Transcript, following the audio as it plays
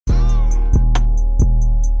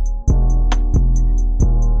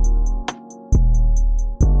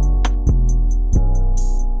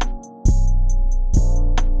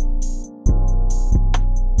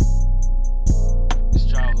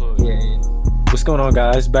What's going on,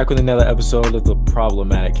 guys? Back with another episode of the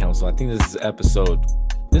Problematic Council. I think this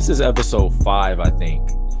is episode 5, I think.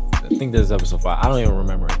 This is episode 5. I don't even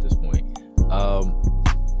remember at this point.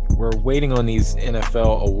 We're waiting on these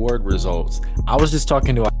NFL award results. I was just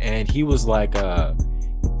talking to him, and he was like,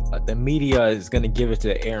 the media is going to give it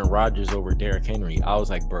to Aaron Rodgers over Derrick Henry. I was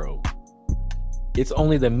like, bro, it's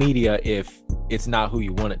only the media if it's not who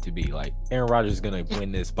you want it to be. Like, Aaron Rodgers is going to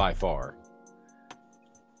win this by far.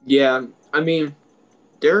 Yeah, I mean,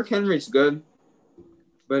 Derrick Henry's good,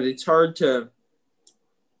 but it's hard to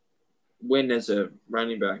win as a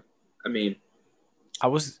running back. I mean, I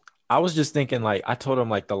was just thinking, like, I told him,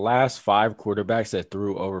 like, the last 5 quarterbacks that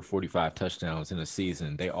threw over 45 touchdowns in a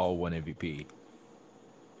season, they all won MVP.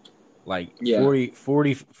 Like, yeah.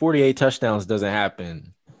 48 touchdowns doesn't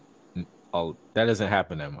happen. That doesn't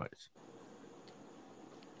happen that much.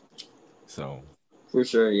 So. For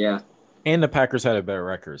sure, yeah. And the Packers had a better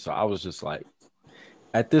record. So I was just like,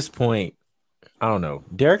 at this point, I don't know.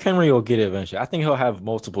 Derrick Henry will get it eventually. I think he'll have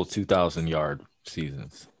multiple 2,000-yard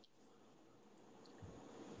seasons,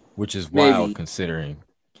 which is wild considering.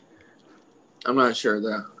 I'm not sure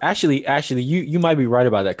though. Actually, you might be right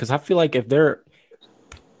about that, because I feel like their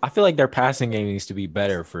passing game needs to be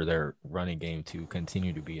better for their running game to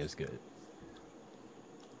continue to be as good.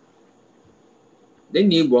 They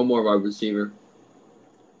need one more wide receiver.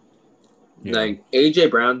 Yeah. Like, A.J.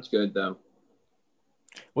 Brown's good, though.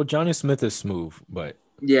 Well, Johnny Smith is smooth, but...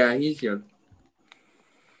 Yeah, he's good.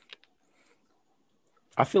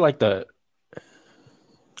 I feel like I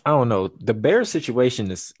don't know. The Bears situation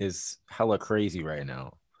is hella crazy right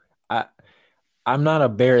now. I'm not a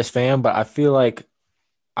Bears fan, but I feel like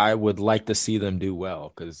I would like to see them do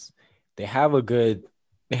well, because they have a good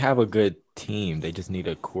team. They just need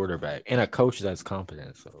a quarterback and a coach that's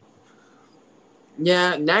competent, so...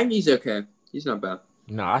 Yeah, Nagy's okay. He's not bad.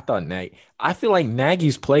 No, I feel like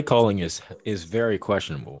Nagy's play calling is very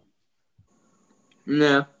questionable.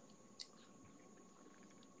 Yeah.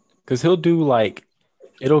 Because he'll do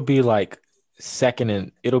it'll be like third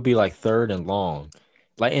and long.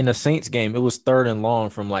 Like in the Saints game, it was third and long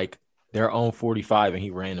from like their own 45, and he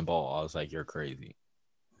ran the ball. I was like, you're crazy.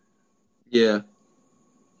 Yeah.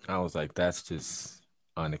 I was like, that's just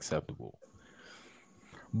unacceptable.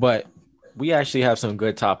 But we actually have some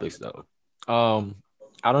good topics though.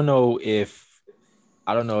 I don't know if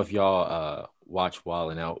y'all watch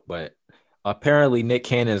WildnOut, but apparently Nick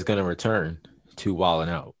Cannon is gonna return to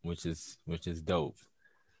WildnOut, which is dope.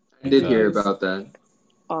 I did hear about that.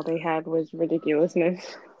 All they had was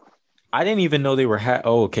ridiculousness. I didn't even know they were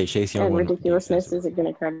okay, Chase Young. And ridiculousness isn't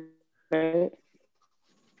gonna credit.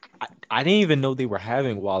 I didn't even know they were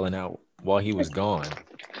having WildnOut while he was gone.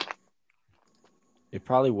 It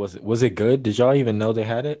probably wasn't. Was it good? Did y'all even know they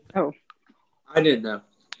had it? Oh. I didn't know.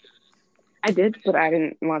 I did, but I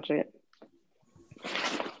didn't watch it.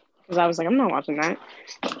 Because I was like, I'm not watching that.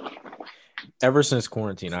 Ever since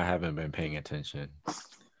quarantine, I haven't been paying attention. I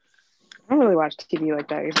don't really watch TV like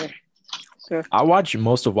that either. So I watch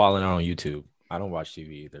most of WildnOut on YouTube. I don't watch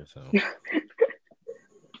TV either, so.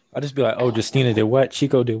 I just be like, oh, Justina did what?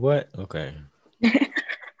 Chico did what? Okay.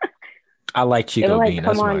 I like Chico Bean.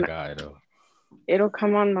 That's my guy, though. It'll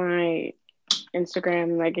come on my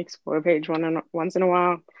Instagram explore page once in a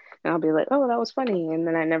while, and I'll be like, oh, that was funny, and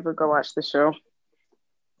then I never go watch the show.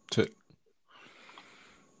 Do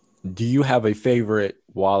you have a favorite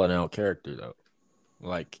WildnOut character though?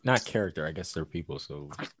 Like, not character, I guess they're people, so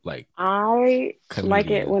like I comedian. Like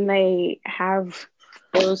it when they have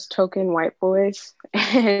those token white boys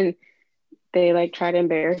and they try to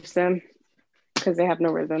embarrass them because they have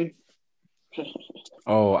no rhythm.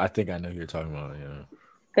 Oh, I think I know who you're talking about. Yeah.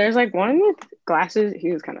 There's one with glasses.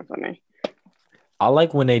 He was kind of funny. I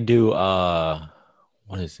like when they do what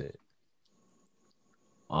is it?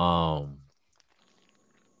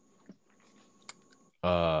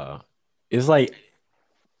 It's like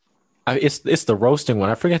it's the roasting one.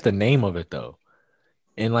 I forget the name of it though.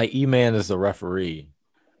 And E-Man is the referee.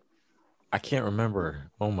 I can't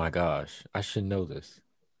remember. Oh my gosh. I should know this.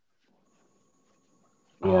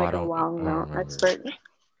 You're a WildnOut expert.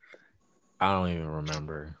 I don't even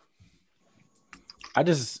remember. I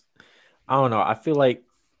don't know. I feel like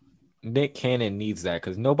Nick Cannon needs that,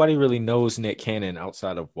 because nobody really knows Nick Cannon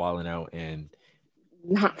outside of WildnOut, and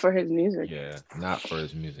not for his music. Yeah, not for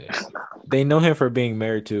his music. They know him for being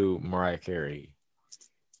married to Mariah Carey.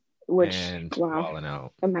 Which, and wow.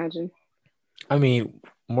 WildnOut. Imagine. I mean,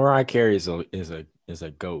 Mariah Carey is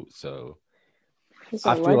a goat, so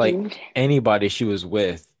I feel legend. like anybody she was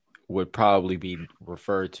with would probably be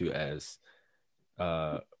referred to as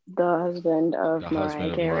the husband of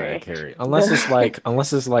Mariah Carey. Unless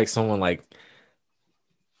it's like someone like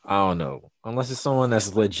I don't know. Unless it's someone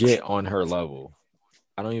that's legit on her level.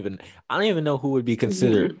 I don't even know who would be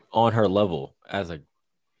considered on her level as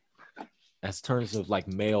terms of like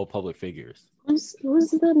male public figures. Who's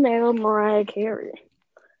the male Mariah Carey?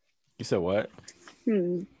 You said what?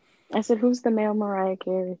 I said, who's the male Mariah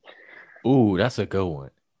Carey? Ooh, that's a good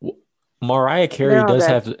one. Mariah Carey does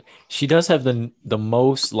have the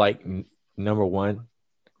most like number one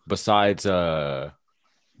besides the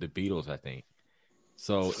Beatles, I think.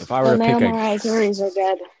 So if I were to pick Mariah Careys are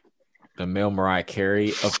dead. The male Mariah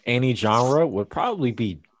Carey of any genre would probably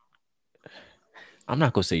be. I'm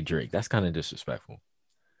not gonna say Drake. That's kind of disrespectful.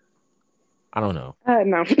 I don't know.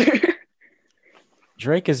 No.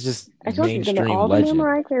 Drake is just mainstream all legend. The male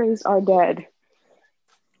Mariah Careys are dead.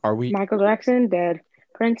 Are we? Michael Jackson dead.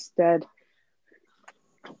 Prince dead.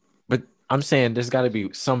 But I'm saying there's got to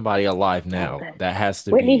be somebody alive now that has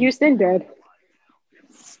to Whitney Houston dead.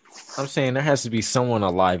 I'm saying there has to be someone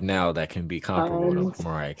alive now that can be comparable to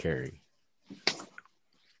Mariah Carey.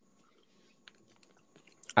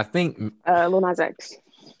 I think Lil Nas X.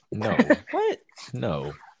 No. What?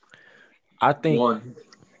 No. I think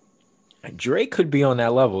Drake could be on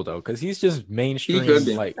that level though, because he's just mainstream.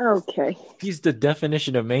 Like, okay, he's the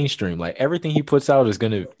definition of mainstream. Like everything he puts out is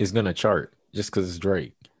gonna chart just because it's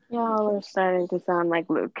Drake. Y'all are starting to sound like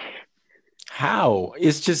Luke. How?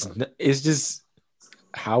 It's just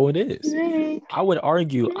how it is. I would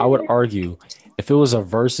argue if it was a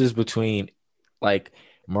versus between like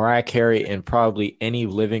Mariah Carey and probably any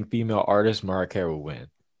living female artist, Mariah Carey would win.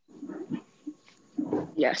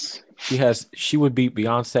 Yes. She would beat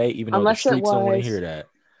Beyonce, even though the streets don't want to hear that.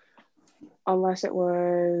 Unless it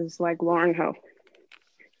was like Lauryn Hill.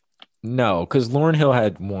 No, because Lauryn Hill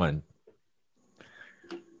had one.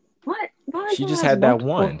 What? She just had that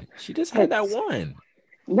one. She just had that one.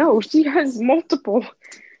 No, she has multiple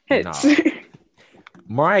hits. Nah.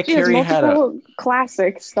 Mariah Carey had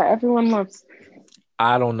classics that everyone loves.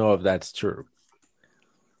 I don't know if that's true.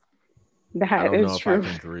 That is true. I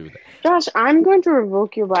can agree with that. Josh, I'm going to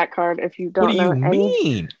revoke your black card if you don't know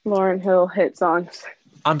any Lauryn Hill hit songs.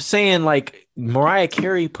 I'm saying like Mariah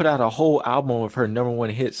Carey put out a whole album of her number one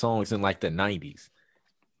hit songs in like the 90s.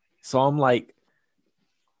 So I'm like,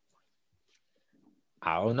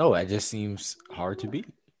 I don't know. That just seems hard to beat.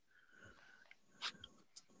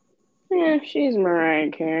 Yeah, she's Mariah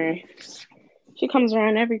Carey. She comes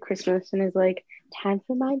around every Christmas and is like, time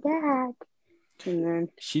for my dad. And then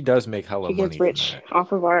she does make hella money. She gets rich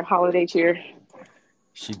off of our holiday cheer.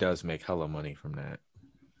 She does make hella money from that.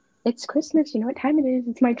 It's Christmas. You know what time it is.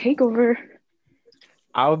 It's my takeover.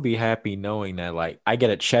 I would be happy knowing that like I get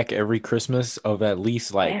a check every Christmas of at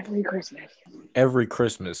least like every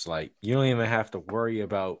Christmas. Like you don't even have to worry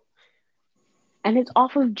about. And it's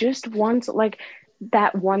off of just one, like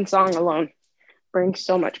that one song alone brings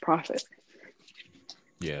so much profit.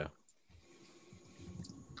 Yeah.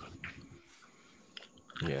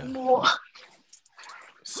 Yeah.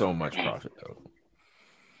 So much profit though.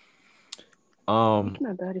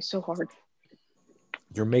 My bed is so hard.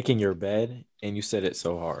 You're making your bed and you said it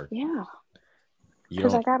so hard. Yeah.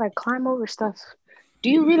 Because I gotta climb over stuff.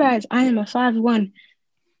 Do you realize I am a 5'1",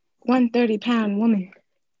 130-pound woman?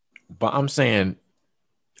 But I'm saying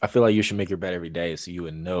I feel like you should make your bed every day so you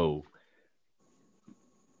would know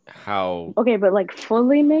how. Okay, but like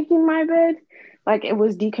fully making my bed, like it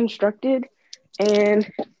was deconstructed and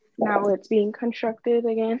now it's being constructed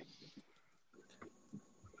again.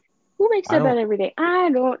 Who makes their bed every day? I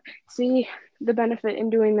don't see the benefit in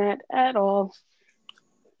doing that at all.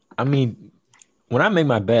 I mean, when I make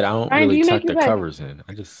my bed, I don't really tuck the covers in.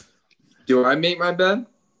 I just. Do I make my bed?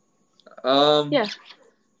 Yeah.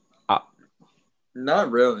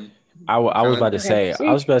 Not really. I was about to say.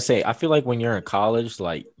 I was about to say. I feel like when you're in college,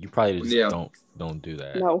 like you probably just don't do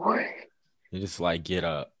that. No. You just like get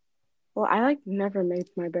up. Well, I like never made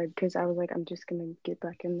my bed because I was like, I'm just gonna get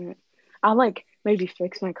back in there. I'll like maybe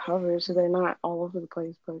fix my covers so they're not all over the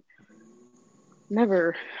place, but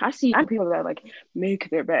never. I see people that like make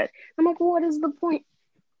their bed. I'm like, what is the point?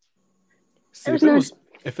 See,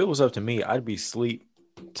 if it was up to me, I'd be asleep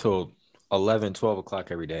till 11, 12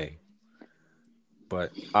 o'clock every day.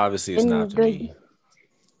 But obviously it's not to me.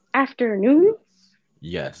 Afternoon?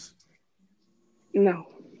 Yes. No.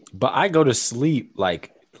 But I go to sleep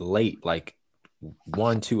like late, like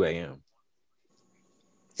 1, 2 a.m.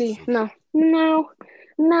 See, no.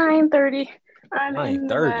 9:30. I'm 9:30? in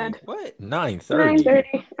the bed. What? 9:30?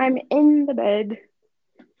 9:30. I'm in the bed.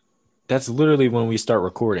 That's literally when we start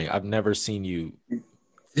recording. I've never seen you.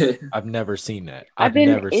 I've never seen that. I've been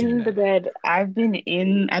in the bed. I've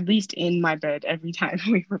been at least in my bed every time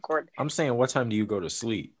we record. I'm saying, what time do you go to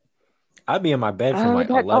sleep? I'd be in my bed from like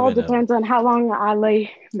That all 11 to depends on how long I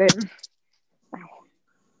lay there. It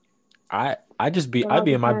I'd all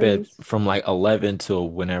be in my bed depends. from like 11 till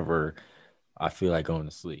whenever I feel like going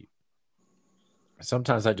to sleep.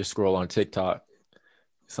 Sometimes I just scroll on TikTok.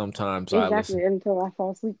 Sometimes I listen Exactly, until I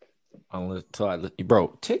fall asleep.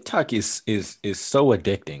 bro, TikTok is so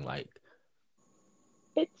addicting. Like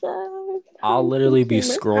It's a I'll time literally be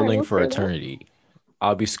consumer. I scrolling will for say that. eternity.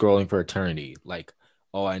 I'll be scrolling for eternity. Like,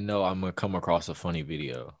 oh, I know I'm gonna come across a funny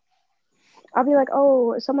video. I'll be like,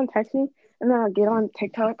 oh, someone text me, and then I'll get on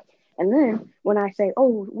TikTok, and then when I say,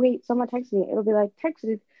 oh, wait, someone texted me, it'll be like,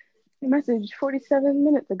 texted message 47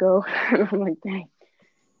 minutes ago. And I'm like, dang,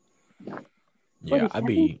 Yeah,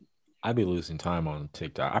 47? I'd be losing time on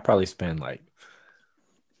TikTok. I probably spend like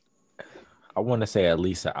I want to say at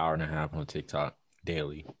least an hour and a half on TikTok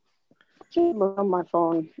daily. Just look on my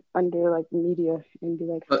phone under like media and be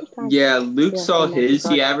like, how much time Yeah, Luke did I saw spend on his.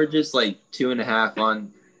 TikTok? He averages like 2.5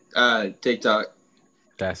 on TikTok.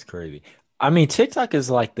 That's crazy. I mean, TikTok is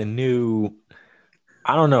like the new.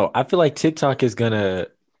 I don't know. I feel like TikTok is gonna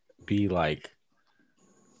be like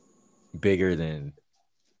bigger than.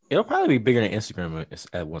 It'll probably be bigger than Instagram at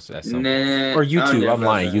some point, Nah, or I don't YouTube. know I'm about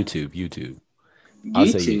lying. that. YouTube. I'll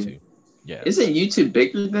say YouTube. YouTube. Yeah. Isn't YouTube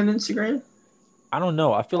bigger than Instagram? I don't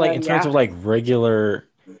know. I feel like in terms Yeah. of like regular.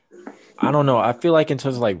 I don't know. I feel like in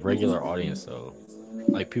terms of like regular audience though,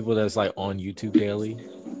 like people that's like on YouTube daily.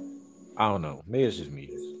 I don't know. Maybe it's just me.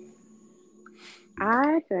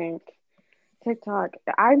 I think TikTok,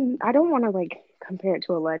 I don't want to like compare it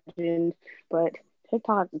to a legend, but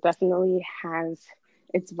TikTok definitely has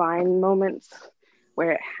its Vine moments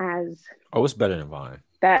where it has Oh, it's better than Vine.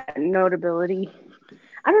 that notability.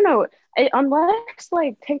 I don't know, unless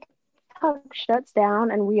like TikTok shuts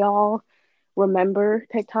down and we all remember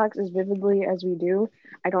TikToks as vividly as we do,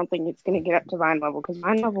 I don't think it's gonna get up to Vine level because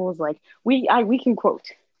Vine level is like we can quote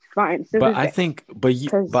Vine to But this I day think, but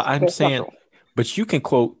because I'm they're saying, special. but you can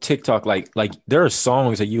quote TikTok like there are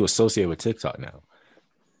songs that you associate with TikTok now,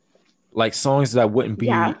 like songs that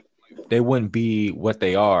Yeah. they wouldn't be what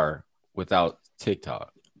they are without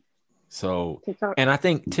TikTok. So, TikTok. and I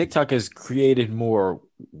think TikTok has created more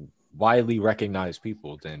widely recognized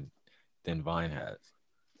people than Vine has.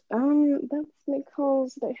 That's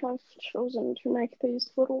because they have chosen to make these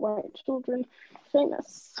little white children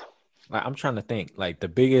famous. Like I'm trying to think, like the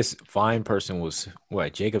biggest Vine person was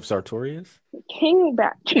what, Jacob Sartorius? King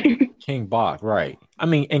Batch. King Bach, right? I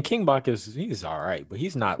mean, and King Bach he's all right, but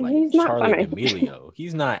he's not like He's not Charlie funny. D'Amelio.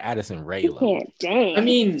 He's not Addison Ray He level. can't I dance.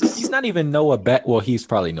 mean, He's not even Noah Beck. Well, he's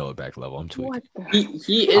probably Noah Beck level. I'm tweaking. What the?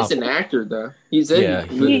 he is an actor though. Yeah,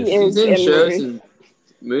 he He is. He's is in in shows movies. and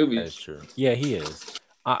That is movies. true. Yeah, he is.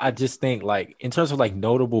 I just think like in terms of like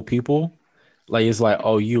notable people, like it's like,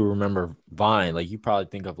 oh, you remember Vine? Like you probably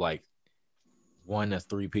think of like one of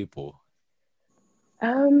three people.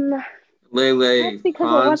 Um, Lele that's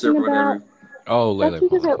because it Pons or wasn't about. whatever. Oh, That's Lele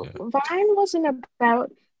because Pons. Yeah. Vine wasn't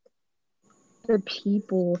about the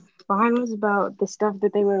people. Vine was about the stuff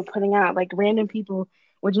that they were putting out. Like random people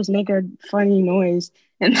would just make a funny noise,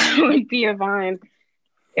 and that would be a Vine.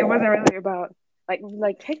 It wasn't really about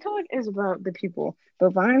like TikTok is about the people,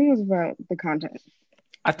 but Vine was about the content.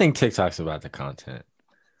 I think TikTok's about the content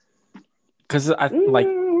because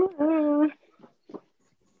Mm,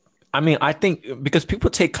 I mean, I think because people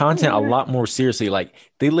take content a yeah. lot more seriously. Like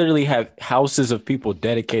they literally have houses of people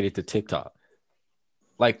dedicated to TikTok.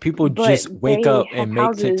 Like people But just wake they up have and make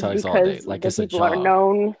houses TikToks all day. because Like the it's a people are job.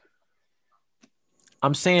 known.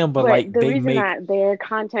 I'm saying, but But like the they reason make. that their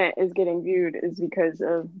content is getting viewed is because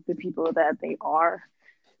of the people that they are.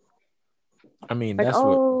 I mean, Like, that's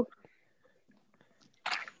what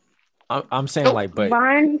oh, I'm saying. Like, but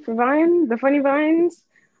Vine, the funny Vines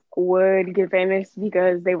would get famous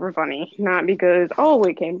because they were funny, not because, oh,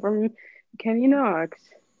 it came from Kenny Knox.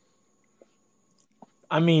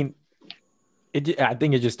 I mean, I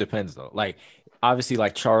think it just depends though. Like, obviously,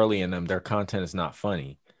 like Charlie and them, their content is not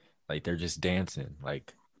funny. Like they're just dancing.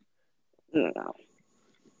 Like, No.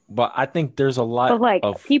 but I think there's a But lot like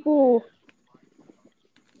of. people,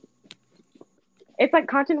 it's like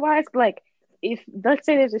content wise, like if let's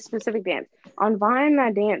say there's a specific dance on Vine,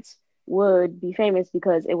 that dance would be famous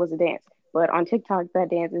because it was a dance, but on TikTok, that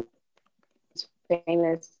dance is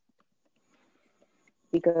famous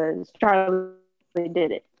because Charlie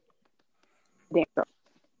did it. Dance.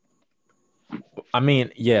 I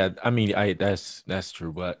mean, yeah. I mean, I that's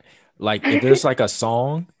true. But like, if there's like a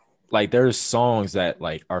song, like there's songs that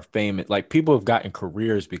like are famous. Like people have gotten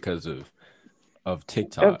careers because of Of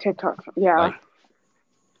TikTok. TikTok, yeah.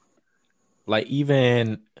 Like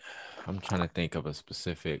even I'm trying to think of a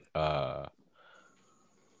specific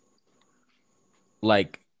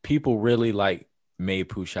like people really like made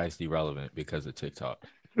Pooh Shiesty relevant because of TikTok.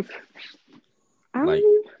 Like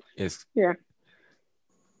Um, it's yeah.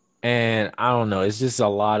 and I don't know, it's just a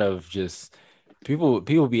lot of just people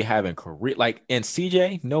be having career like and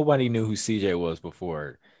CJ, nobody knew who CJ was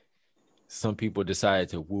before some people decided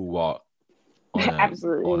to woo walk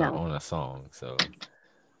Absolutely no. on a song. So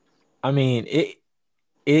I mean it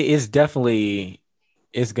is definitely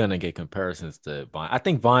it's gonna get comparisons to Vine. I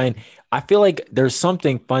think Vine, I feel like there's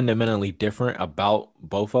something fundamentally different about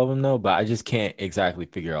both of them though, but I just can't exactly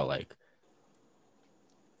figure out like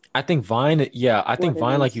I think Vine, yeah, I think What it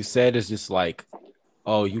Vine, like you is. said, is just like,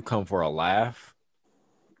 oh, you come for a laugh.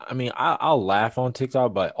 I mean, I'll laugh on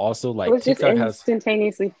TikTok, but also It like was just TikTok has,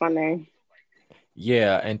 instantaneously funny.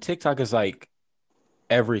 yeah, and TikTok is like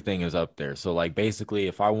everything is up there. So like basically,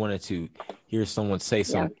 if I wanted to hear someone say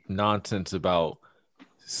Yeah. some nonsense about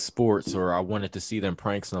sports or I wanted to see them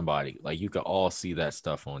prank somebody, like you could all see that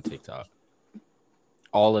stuff on TikTok.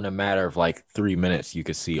 All in a matter of like 3 minutes, you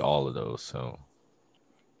could see all of those. So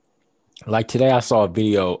like today, I saw a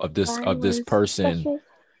video of I this was person. special.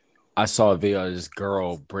 I saw a video of this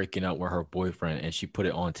girl breaking up with her boyfriend, and she put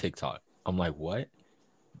it on TikTok. I'm like, what?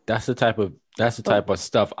 That's the Oh, type of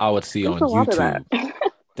stuff I would see there's on a lot of that. YouTube.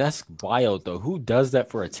 That's wild though. Who does that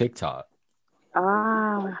for a TikTok?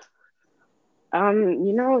 Ah,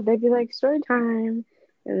 they'd be like story time,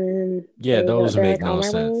 and then Yeah, those they're make like on no my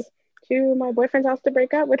way sense. to my boyfriend's house to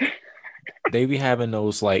break up with. They be having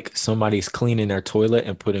those like somebody's cleaning their toilet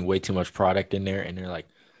and putting way too much product in there, and they're like,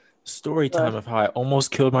 story Ugh. time of how I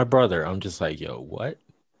almost killed my brother. I'm just like, yo, what?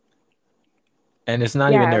 And it's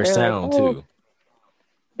not even Yeah, their they're like, sound oh, too.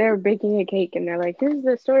 they're baking a cake, and they're like, this is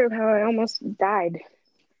the story of how I almost died.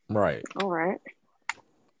 Right. All right,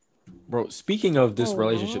 Bro, speaking of this all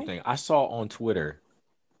relationship right. thing, I saw on Twitter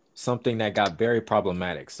something that got very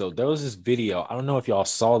problematic. So there was this video. I don't know if y'all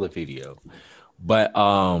saw the video, but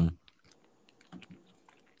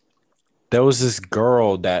there was this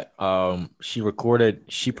girl that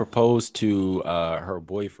she proposed to her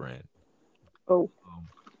boyfriend. Oh, Um,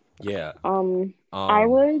 yeah. um, I Um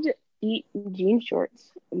would eat jean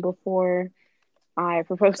shorts before I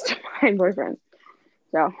proposed to my boyfriend.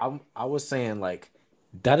 So, I was saying like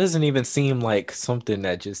that doesn't even seem like something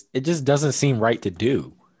that just it just doesn't seem right to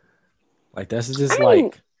do. Like that's I just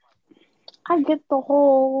mean, like I get the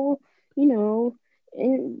whole,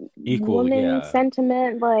 equal, woman yeah.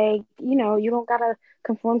 sentiment, like, you don't gotta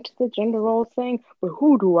conform to the gender role thing, but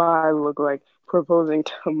who do I look like proposing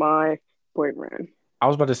to my boyfriend? I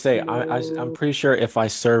was about to say I'm No. pretty sure if I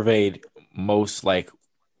surveyed most like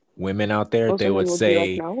women out there, Most they women would would be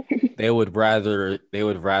like, say no. they would rather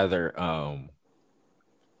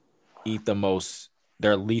eat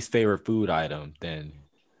their least favorite food item than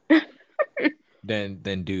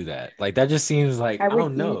do that. Like that just seems like I I would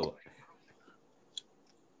don't eat know.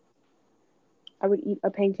 I would eat a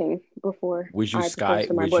painting before Would you I propose sky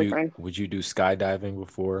to my boyfriend. would you do skydiving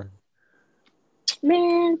before?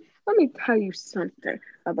 Man, let me tell you something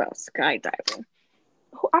about skydiving.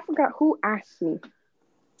 I forgot who asked me,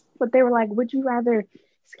 but they were like, would you rather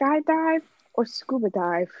skydive or scuba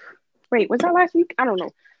dive? Wait, was that last week? I don't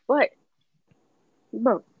know. But,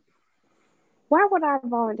 bro, why would I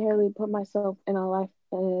voluntarily put myself in a life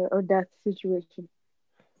or death situation?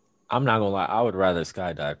 I'm not gonna lie, I would rather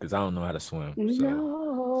skydive because I don't know how to swim. So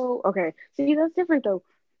No. Okay. See, that's different though.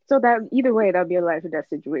 So that either way, that'd be a life or death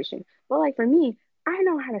situation. But like for me, I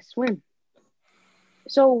know how to swim.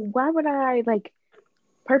 So why would I like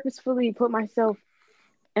purposefully put myself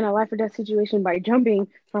in a life or death situation by jumping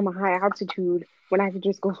from a high altitude when I could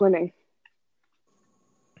just go swimming?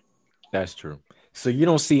 that's true. So you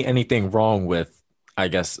don't see anything wrong with, I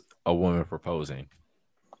guess, a woman proposing.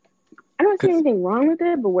 I don't see Cause anything wrong with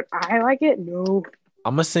it, but would I like it? No.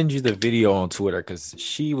 I'm gonna send you the video on Twitter because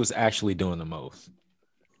she was actually doing the most.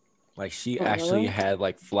 Like she Oh, actually really? had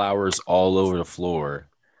like flowers all over the floor,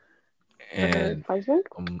 For her and husband?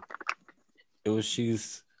 um, it was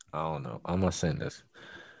she's I don't know. I'm gonna send this.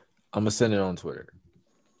 I'm gonna send it on Twitter.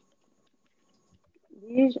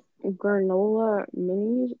 These granola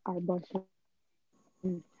minis are busting.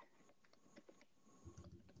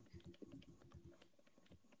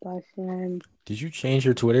 Busting. Did you change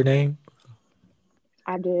your Twitter name?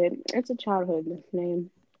 I did. It's a childhood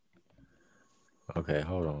name. Okay,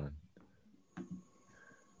 hold on.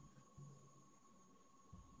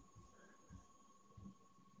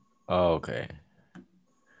 Oh, okay.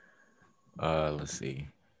 Let's see.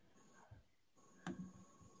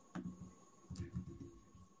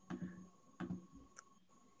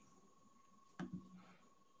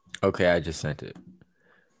 Okay, I just sent it.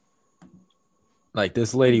 Like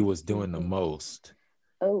this lady was doing the most.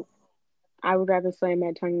 Oh, I would rather slam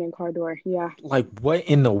my tongue in a car door. Yeah. Like what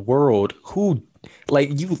in the world? Who?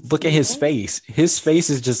 Like you look at his What? face. His face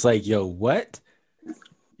is just like, yo, what?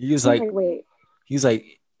 He was I'm like, like, wait. he's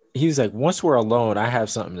like, he's like, once we're alone, I have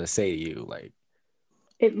something to say to you.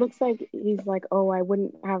 It looks like he's like, oh, I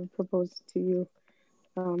wouldn't have proposed to you.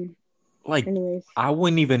 Like Anyways. I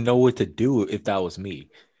wouldn't even know what to do if that was me.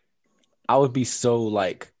 I would be so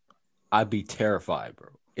like, I'd be terrified, bro.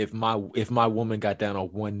 If my woman got down on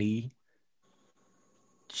one knee,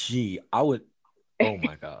 gee, I would. Oh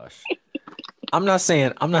my gosh. I'm not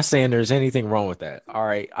saying there's anything wrong with that. All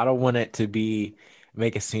right. I don't want it to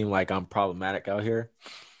make it seem like I'm problematic out here.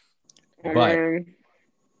 But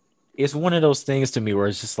it's one of those things to me where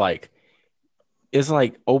it's just like it's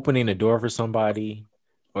like opening the door for somebody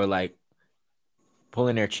or like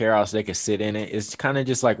pulling their chair out so they can sit in it. It's kind of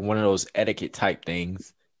just like one of those etiquette type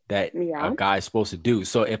things that a Yeah. guy's supposed to do.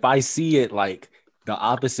 So if I see it like the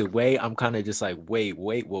opposite way, I'm kind of just like, wait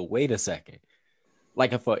a second.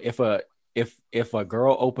 Like if a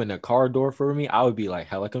girl opened a car door for me, I would be like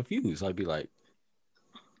hella confused. I'd be like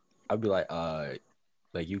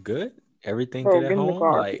you good? Everything Bro, good at get in the home?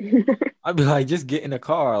 car. Like I'd be like, just get in the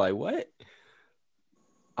car. Like what?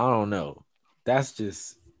 I don't know. That's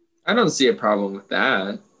just. I don't see a problem with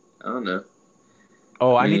that. I don't know.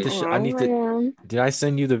 Oh, I I need mean, to. I need to. man. Did I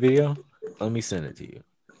send you the video? Let me send it to you.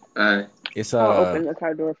 It's I'll open the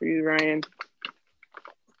car door for you, Ryan.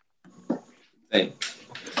 Hey.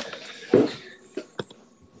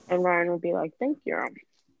 And Ryan will be like, thank you.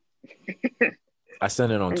 I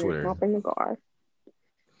sent it on And then Twitter. hop in the car.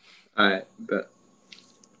 All right,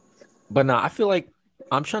 but no, I feel like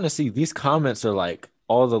I'm trying to see. These comments are like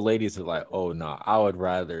all the ladies are like, oh no, I would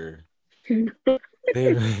rather.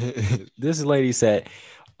 This lady said,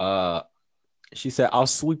 she said, I'll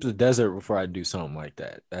sweep the desert before I do something like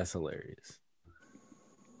that. That's hilarious.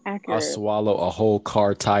 I'll Accurate. swallow a whole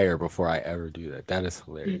car tire before I ever do that. That is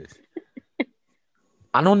hilarious.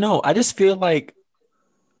 I don't know. I just feel like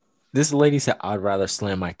this lady said, I'd rather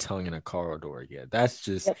slam my tongue in a car door. Yeah, that's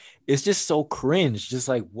just, it's just so cringe. Just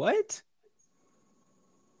like, what?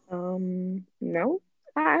 No,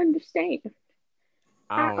 I understand.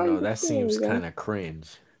 I don't know. That seems kind of cringe.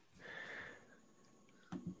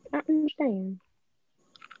 I understand.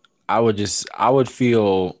 I would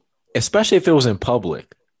feel, especially if it was in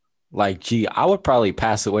public, like, gee, I would probably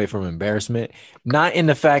pass away from embarrassment. Not in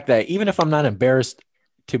the fact that even if I'm not embarrassed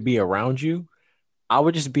to be around you, I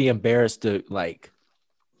would just be embarrassed to like.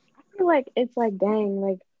 I feel like it's like, dang,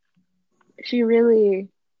 like she really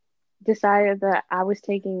decided that I was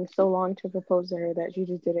taking so long to propose to her that she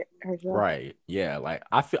just did it herself. Right. Yeah. Like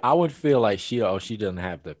I would feel like she doesn't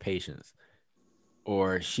have the patience,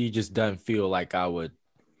 or she just doesn't feel like I would.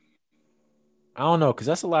 I don't know, because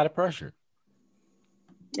that's a lot of pressure.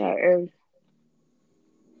 Yeah, it is.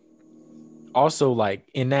 Also, like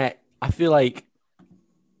in that, I feel like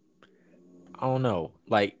I don't know.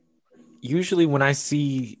 Like usually when I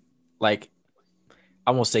see, like,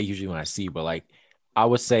 I won't say usually when I see, but like I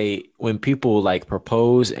would say when people like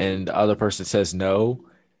propose and the other person says no,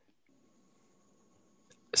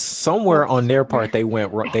 somewhere on their part they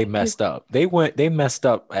messed up. They messed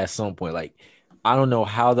up at some point. Like I don't know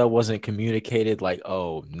how that wasn't communicated. Like,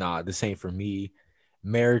 oh nah, this ain't for me.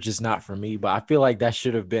 Marriage is not for me. But I feel like that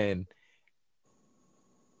should have been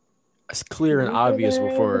clear and obvious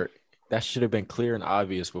before. That should have been clear and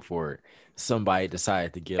obvious before somebody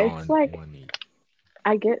decided to get It's on like, one knee.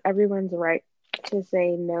 I get everyone's right to say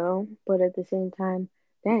no, but at the same time,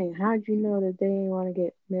 dang, how'd you know that they didn't want to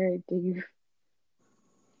get married to you?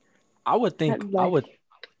 I would think Like,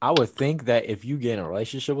 I would think that if you get in a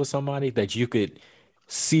relationship with somebody that you could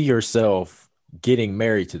see yourself getting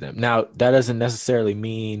married to them. Now, that doesn't necessarily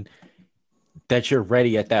mean that you're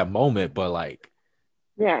ready at that moment, but like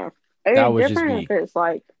yeah, that it's would just different be if it's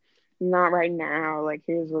like not right now. Like,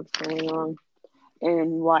 here's what's going on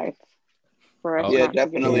in life for us Yeah, not to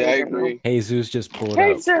get definitely. I married right now. agree. Jesus just pulled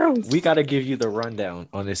Hey, up. Zeus! We got to give you the rundown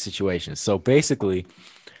on this situation. So basically,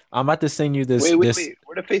 I'm about to send you this. Wait. This.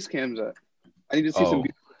 Where the face cams at? I need to see some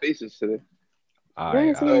beautiful faces today. All You right,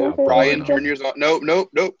 ain't seen my I'll face pull on it Ryan, up. turn yours on.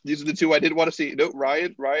 Nope. These are the two I did want to see. Nope,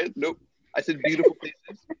 Ryan, nope. I said beautiful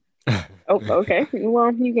faces. Oh, okay.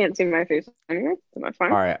 Well, you can't see my face anyway, so that's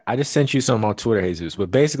fine. All right, I just sent you some on Twitter, Jesus.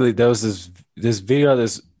 But basically, there was this video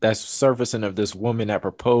that's surfacing of this woman that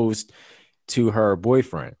proposed to her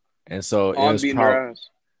boyfriend, and so it On was beating her probably ass.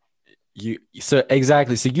 you. So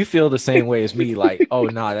exactly, so you feel the same way as me, like, oh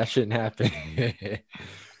no, nah, that shouldn't happen.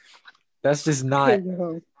 That's just not.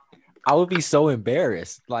 I would be so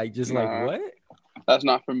embarrassed, like, just like Nah, what? that's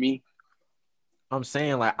not for me. I'm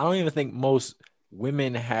saying, like, I don't even think most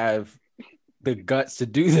women have the guts to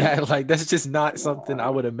do that. Like, that's just not something I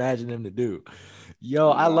would imagine them to do.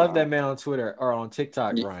 Yo, I love that man on Twitter or on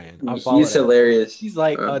TikTok, Ryan. I follow He's that. hilarious. He's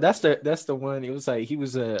like, that's the one. It was like he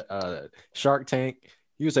was a Shark Tank.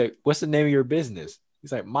 He was like, "What's the name of your business?"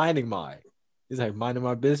 He's like, "Minding my." He's like, "Minding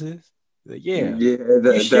my business." He's like, "Yeah,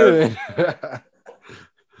 you should."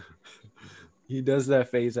 He does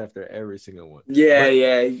that face after every single one.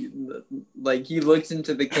 Yeah. Like he looks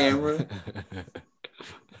into the camera.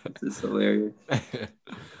 This is hilarious.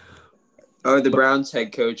 Oh, the Browns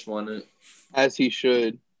head coach won it. As he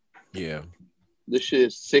should. Yeah. This shit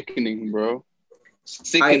is sickening, bro.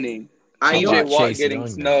 Sickening. I TJ Watt Chase getting Young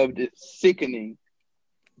snubbed is sickening.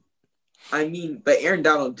 I mean, but Aaron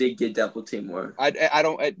Donald did get double team more.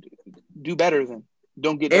 I do better than.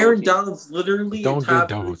 Don't get Aaron double teamed. Donald's literally Don't a top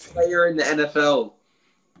get double teamed. player in the NFL.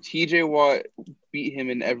 TJ Watt beat him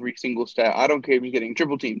in every single stat. I don't care if he's getting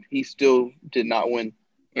triple teamed. He still did not win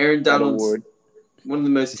Aaron that Donald's award. one of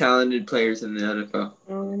the most talented players in the NFL.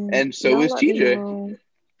 And so is TJ.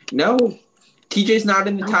 No, TJ's not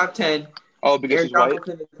in the top 10. Oh, because Aaron he's white? Donald's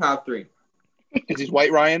in the top 3. Because he's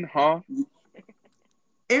white, Ryan? Huh?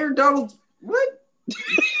 Aaron Donald's what?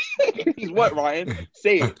 He's what, Ryan?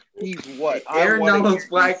 Say it. He's what? Aaron Donald's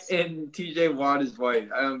black and TJ Watt is white.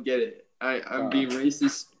 I don't get it. I'm being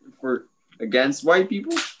racist against white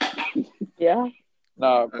people? Yeah.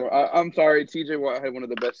 Nah, bro. I'm sorry. TJ Watt had one of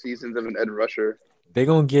the best seasons of an edge rusher. They're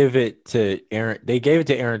gonna give it to Aaron. They gave it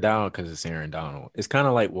to Aaron Donald because it's Aaron Donald. It's kind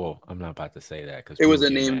of like, well, I'm not about to say that because it was a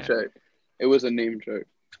name check. It was a name check.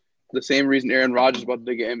 The same reason Aaron Rodgers is about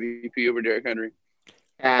to get MVP over Derrick Henry.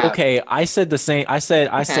 Okay, I said the same. I said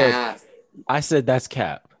that's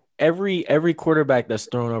cap. Every quarterback that's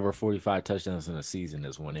thrown over 45 touchdowns in a season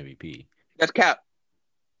has won MVP. That's cap.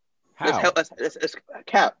 How? That's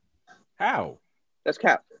cap. How? That's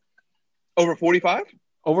cap. Over 45?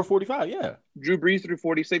 Over 45, yeah. Drew Brees threw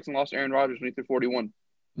 46 and lost Aaron Rodgers when he threw 41.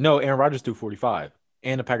 No, Aaron Rodgers threw 45,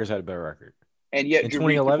 and the Packers had a better record. And yet, in Drew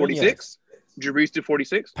Brees threw 46. Yes. Drew Brees threw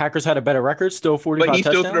 46. Packers had a better record, still 45 touchdowns.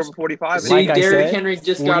 But he still threw over 45. See, like Derrick Henry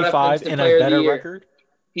just got up and a better record.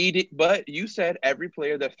 He did, but you said every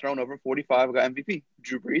player that's thrown over 45 got MVP.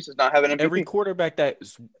 Drew Brees does not have an MVP. Every quarterback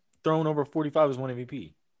that's thrown over 45 has won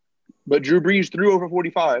MVP. But Drew Brees threw over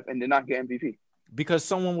 45 and did not get MVP. Because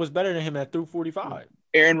someone was better than him that threw 45.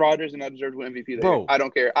 Aaron Rodgers and I deserve to win MVP. Bro, I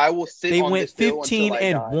don't care. I will sit they on went this hill 15 until I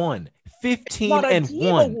and die. 1. 15 it's and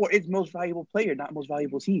 1. Award. It's most valuable player, not most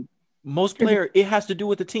valuable team. Most player, it has to do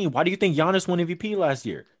with the team. Why do you think Giannis won MVP last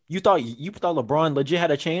year? You thought LeBron legit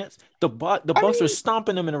had a chance? The Bucks are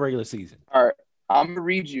stomping them in the regular season. All right, I'm gonna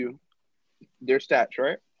read you their stats.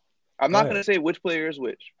 Right, I'm not gonna say which player is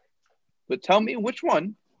which, but tell me which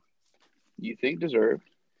one you think deserved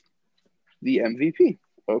the MVP.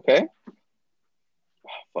 Okay.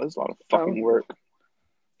 Oh, that's a lot of fucking work.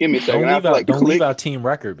 Give me a second. Don't leave out team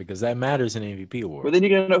record because that matters in an MVP award. But then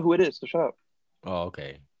you're gonna know who it is. So shut up. Oh,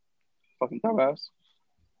 okay. Fucking dumbass.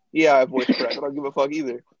 Yeah, I have voice crack. I don't give a fuck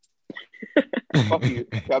either. Fuck you.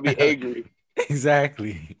 Gotta be angry.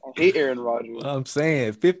 Exactly. I hate Aaron Rodgers. I'm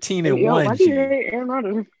saying 15 and 1. Why do you hate Aaron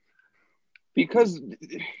Rodgers? Because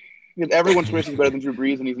everyone's career is better than Drew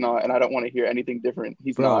Brees, and he's not, and I don't want to hear anything different.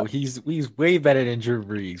 He's not. He's way better than Drew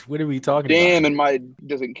Brees. What are we talking about? Damn, and my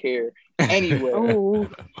doesn't care. Anyway. Oh.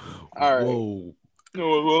 All right.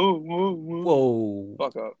 Whoa.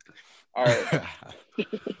 Fuck up. All right.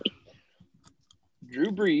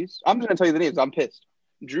 Drew Brees. I'm just gonna tell you the names. I'm pissed.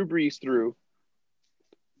 Drew Brees threw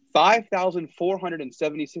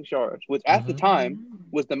 5,476 yards, which at the time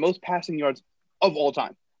was the most passing yards of all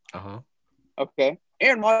time. Okay.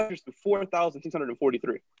 Aaron Rodgers threw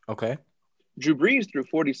 4,643. Okay. Drew Brees threw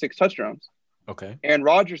 46 touchdowns. Okay. Aaron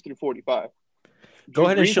Rodgers threw 45. Go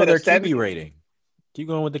ahead and show their QB rating. Keep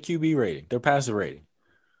going with the QB rating, their passer rating.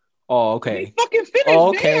 Oh, okay. Fucking finish.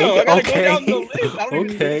 Okay. Damn. I gotta go down the list. I don't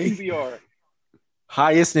even know who QB are.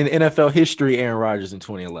 Highest in NFL history, Aaron Rodgers in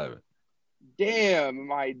 2011. Damn,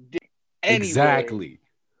 my dick. Anyway, exactly.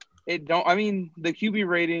 It don't. I mean, the QB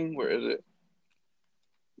rating. Where is it?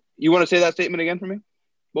 You want to say that statement again for me?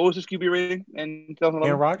 What was his QB rating in 2011?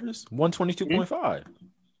 Aaron Rodgers, 122.5.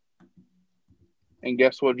 And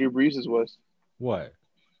guess what Drew Brees' was? What?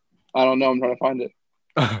 I don't know. I'm trying to find it.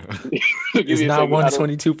 It's not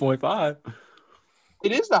 122.5.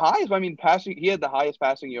 It is the highest. I mean, passing. He had the highest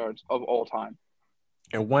passing yards of all time.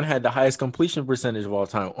 And one had the highest completion percentage of all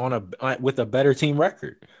time with a better team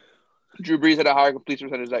record. Drew Brees had a higher completion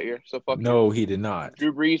percentage that year. So fuck. No, he did not.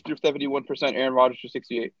 Drew Brees threw 71%. Aaron Rodgers threw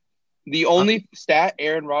 68%. The only stat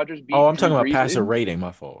Aaron Rodgers beat. I'm talking about passer rating.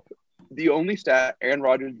 My fault. The only stat Aaron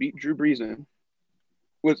Rodgers beat Drew Brees in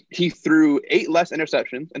was he threw 8 less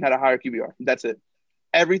interceptions and had a higher QBR. That's it.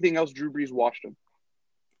 Everything else, Drew Brees washed him.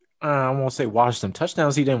 I won't say washed him.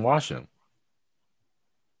 Touchdowns, he didn't wash him.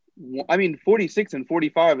 I mean, 46 and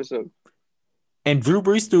 45 is a. And Drew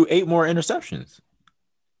Brees threw 8 more interceptions.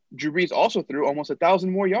 Drew Brees also threw almost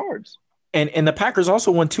 1,000 more yards. And the Packers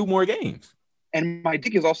also won 2 more games. And my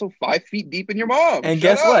dick is also 5 feet deep in your mom. And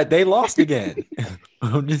guess what? They lost again.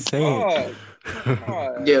 I'm just saying.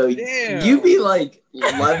 Yo, damn. you be like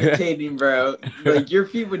levitating, bro. Like your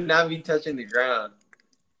feet would not be touching the ground.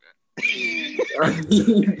 I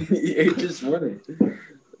mean, it just wouldn't.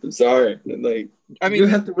 I'm sorry. Like, I mean, you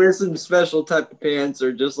have to wear some special type of pants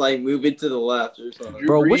or just like move it to the left or something.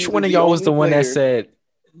 Bro, which one of y'all was the one that said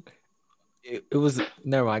it was?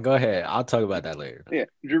 Never mind. Go ahead. I'll talk about that later. Yeah,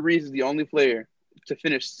 Drew Brees is the only player to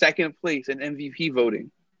finish second place in MVP voting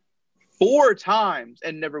 4 times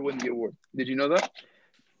and never win the award. Did you know that?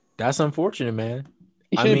 That's unfortunate, man.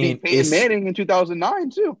 He should beat Peyton Manning in 2009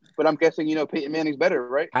 too, but I'm guessing Peyton Manning's better,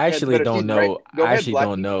 right? I actually don't know. Right?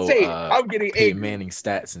 Don't know. I'm getting Peyton angry. Manning's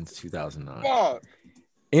stats since 2009. Fuck.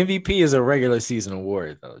 MVP is a regular season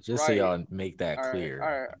award, though. Just so y'all make that clear.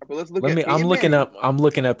 All right. But let's look at. Peyton I'm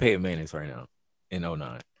looking up Peyton Manning's right now in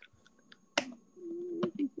 09.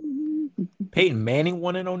 Peyton Manning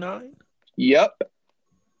won in 09? Yep.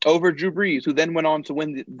 Over Drew Brees, who then went on to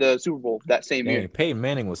win the Super Bowl that same year. Peyton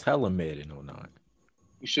Manning was hella mid in 09.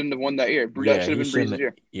 He shouldn't have won that year. That should have been Brees'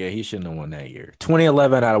 year. Yeah, he shouldn't have won that year.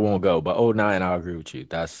 2011, I won't go, but 09, I'll agree with you.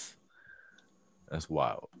 That's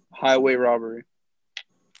wild. Highway robbery.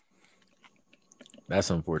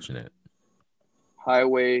 That's unfortunate.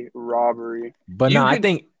 Highway robbery. But I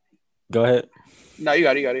think – go ahead. No, you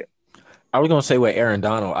got it. I was going to say with Aaron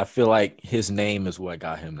Donald, I feel like his name is what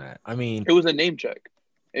got him that. I mean – it was a name check.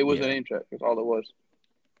 It was a name check. That's all it was.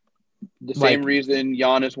 The same reason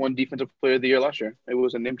Giannis won Defensive Player of the Year last year. It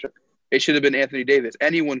was a name check. It should have been Anthony Davis.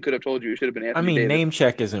 Anyone could have told you it should have been Anthony Davis. Name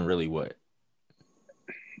check isn't really what.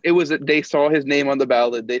 It was they saw his name on the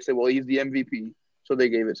ballot. They said, well, he's the MVP. So they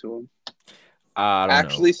gave it to him. I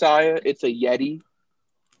don't know. Saya, it's a Yeti.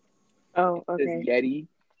 Oh, okay. It's Yeti.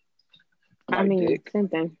 Same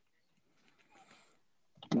thing.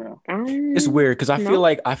 No. It's weird because I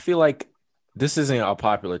feel like this isn't a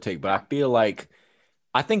popular take, but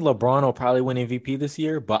I think LeBron will probably win MVP this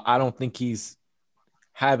year, but I don't think he's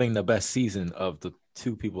having the best season of the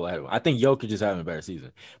 2 people ahead of him. I think Jokic is having a better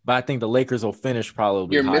season, but I think the Lakers will finish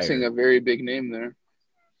probably You're higher. Missing a very big name there.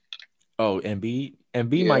 Oh, Embiid?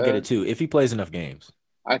 Embiid might get it too if he plays enough games.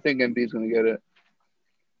 I think Embiid's going to get it.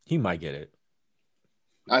 He might get it.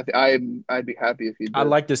 I'd be happy if he did. I'd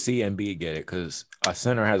like to see Embiid get it because a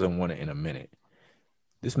center hasn't won it in a minute.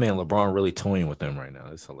 This man LeBron really toying with them right now.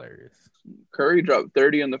 It's hilarious. Curry dropped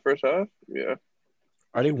 30 in the first half. Yeah.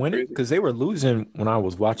 Are they winning? Because they were losing when I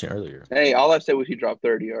was watching earlier. Hey, all I said was he dropped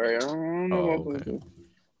 30. All right. Okay.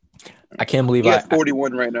 I can't believe he has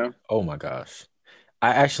 41 right now. Oh my gosh.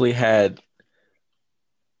 I actually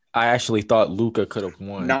thought Luka could have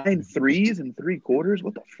won. 9 threes in 3 quarters.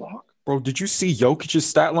 What the fuck? Bro, did you see Jokic's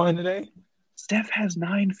stat line today? Steph has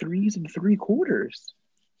 9 threes in 3 quarters.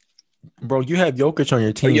 Bro, you have Jokic on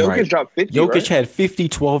your team, Jokic right? dropped 50, Jokic had 50,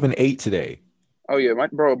 12, and 8 today. Oh, yeah.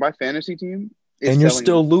 My fantasy team is and you're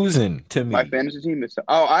still losing to me. My fantasy team is –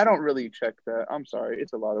 I don't really check that. I'm sorry.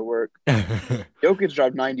 It's a lot of work. Jokic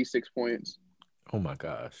dropped 96 points. Oh, my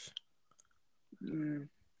gosh.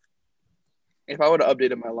 If I would have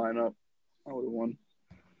updated my lineup, I would have won.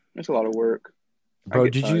 It's a lot of work. Bro,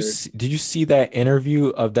 did you see that interview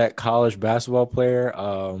of that college basketball player?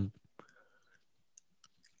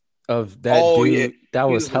 Of that dude, yeah. That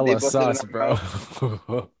was hella sus, bro.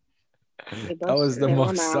 That was the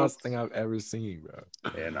most sus thing I've ever seen, bro.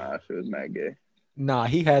 Yeah, nah, that shit was mad gay. Nah,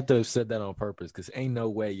 he had to have said that on purpose because ain't no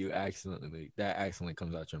way that accidentally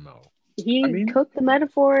comes out your mouth. He took the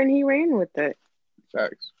metaphor and he ran with it.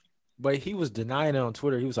 Facts. But he was denying it on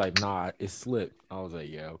Twitter. He was like, nah, it slipped. I was like,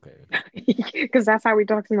 yeah, okay. Because that's how he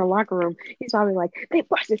talks in the locker room. He's probably like, they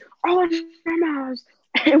busted all in our mouths.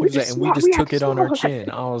 And we just took it on our chin.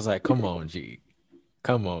 I was like, come on, G.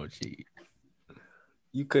 Come on, G.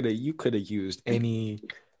 You could have used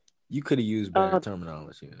better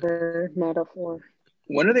terminology. Metaphor.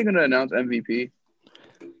 When are they going to announce MVP?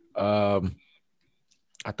 I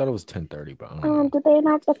thought it was 10:30, but I don't know. Did they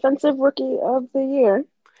announce Offensive Rookie of the Year?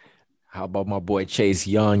 How about my boy Chase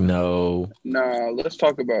Young? No. Nah, let's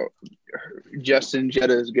talk about Justin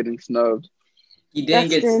Jetta's getting snubbed. He didn't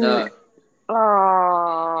get snubbed.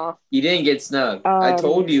 He didn't get snubbed. I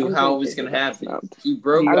told you how it was going to happen. He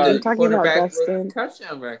broke the quarterback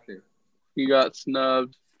touchdown record. He got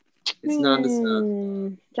snubbed. It's not a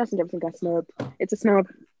snub. Justin Jefferson got snubbed. It's a snub.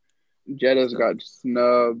 Jettas got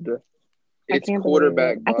snubbed. I It's can't believe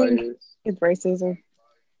quarterback it. I think bias. it's racism.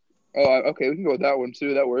 Oh, okay. We can go with that one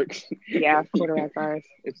too. That works. Yeah, quarterback bias.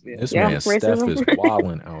 This Yeah, man Steph racism. is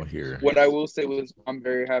wilding out here. What I will say was I'm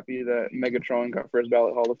very happy that Megatron got first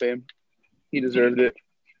ballot Hall of Fame. He deserved it.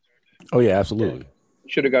 Oh yeah, absolutely.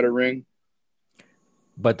 Should have got a ring.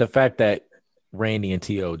 But the fact that Randy and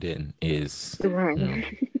T.O. didn't is Right. you know,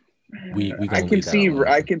 we I gonna can leave that see alone.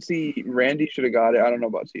 I can see Randy should have got it. I don't know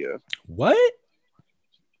about T.O. What?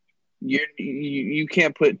 You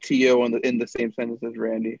can't put T.O. in the same sentence as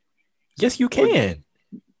Randy. Yes, you can.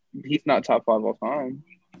 He's not top 5 all time.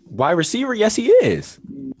 Wide receiver? Yes, he is.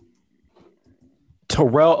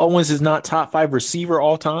 Terrell Owens is not top 5 receiver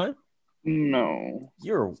all time? No.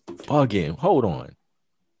 You're bugging. Hold on.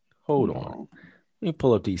 No. Let me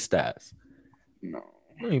pull up these stats. No.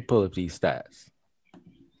 Let me pull up these stats.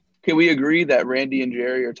 Can we agree that Randy and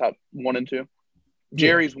Jerry are top 1 and 2?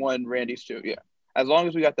 Jerry's 1, Randy's 2. Yeah. As long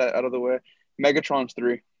as we got that out of the way. Megatron's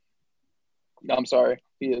 3. I'm sorry.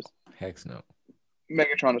 He is. Heck no.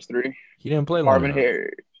 Megatron is 3. He didn't play long Marvin enough.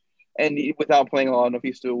 Harris. And without playing long enough,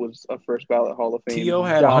 he still was a first ballot Hall of Fame. T.O.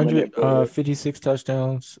 had dominant player. 156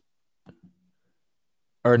 touchdowns.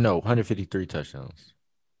 Or no, 153 touchdowns.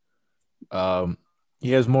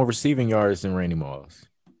 He has more receiving yards than Randy Moss.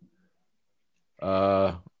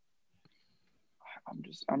 I'm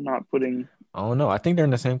not putting. I don't know. I think they're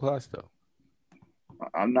in the same class though.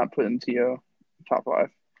 I'm not putting T.O. top 5.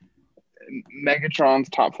 Megatron's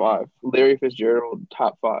top 5. Larry Fitzgerald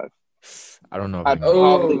top 5. I don't know. If I'd I, can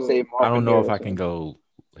probably say I don't Marvin know if I Harrison. can go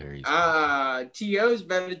Larry's. T.O.'s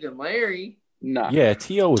better than Larry. Nah. Yeah,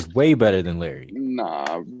 T.O. was way better than Larry.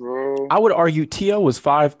 Nah, bro. I would argue T.O. was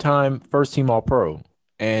 5-time first team All Pro,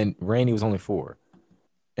 and Randy was only 4.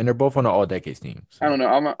 And they're both on the All Decades team. So. I don't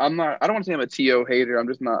know. I'm not. I don't want to say I'm a T.O. hater. I'm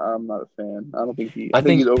just not. I'm not a fan. I don't think he. I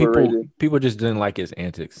think he's overrated. people just didn't like his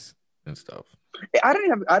antics and stuff. I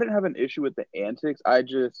didn't have an issue with the antics.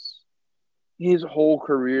 His whole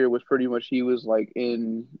career was pretty much he was like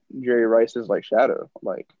in Jerry Rice's like shadow.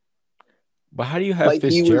 Like, but how do you have like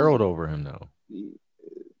Fitzgerald over him though?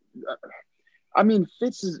 I mean,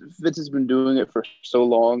 Fitz has been doing it for so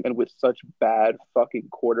long, and with such bad fucking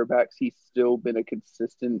quarterbacks, he's still been a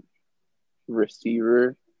consistent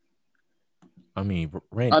receiver. I mean,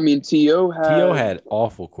 T.O. had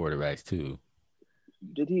awful quarterbacks too.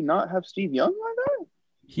 Did he not have Steve Young like that?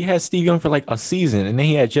 He had Steve Young for like a season, and then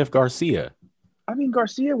he had Jeff Garcia. I mean,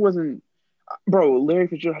 Garcia wasn't, bro. Larry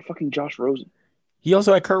Fitzgerald had fucking Josh Rosen. He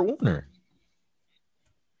also had Kurt Warner.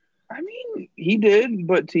 I mean, he did,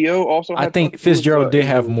 but T.O. also had. I think Fitzgerald did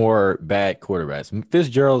have more bad quarterbacks.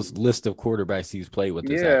 Fitzgerald's list of quarterbacks he's played with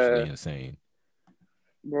is actually insane.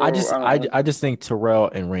 Bro, I just think Terrell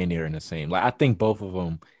and Randy are in the same. Like I think both of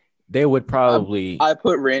them, they would probably. I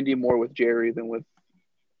put Randy more with Jerry than with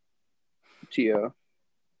T.O.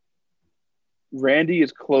 Randy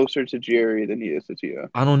is closer to Jerry than he is to T.O.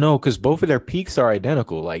 I don't know because both of their peaks are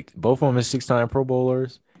identical. Like both of them are 6-time Pro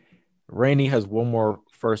Bowlers. Randy has one more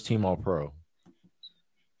first team All Pro.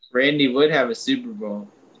 Randy would have a Super Bowl.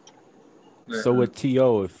 So with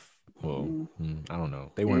T.O., I don't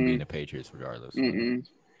know. They wouldn't be in the Patriots regardless. Mm-mm.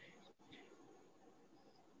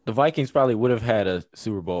 The Vikings probably would have had a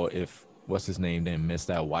Super Bowl if what's his name didn't miss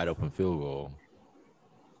that wide open field goal.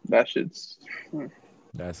 That's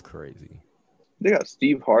crazy. They got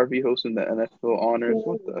Steve Harvey hosting the NFL honors.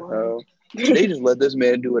 What the hell? They just let this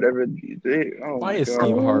man do whatever. Why is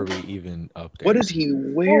Steve Harvey even up there? What is he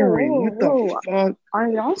wearing? What the fuck? Are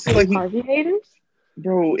y'all Steve Harvey haters?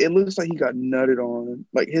 Bro, it looks like he got nutted on.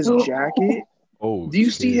 Like his jacket. Oh, do you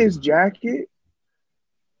see his jacket?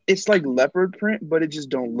 It's like leopard print, but it just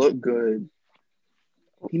don't look good.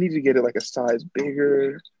 He needs to get it like a size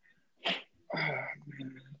bigger. Oh,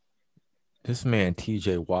 man. This man,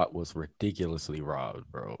 TJ Watt, was ridiculously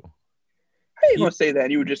robbed, bro. I didn't want to say that.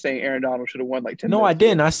 You were just saying Aaron Donald should have won like 10 No, I ago.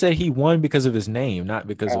 didn't. I said he won because of his name, not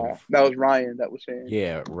because of. That was Ryan that was saying.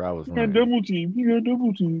 Yeah, Ryan was He got double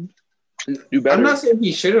team. Do better. I'm not saying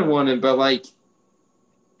he should have won it, but like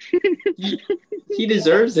he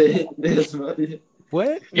deserves it.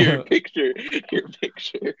 What? Your picture,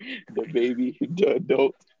 the baby, the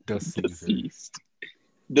adult, deceased.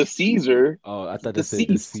 The Caesar. Oh, I thought they said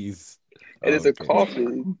deceased. It is a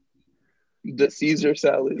coffin. The Caesar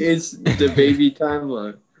salad. It's the baby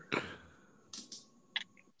timeline.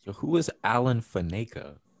 So who is Alan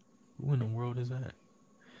Faneka? Who in the world is that?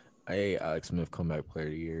 Hey, Alex Smith, comeback player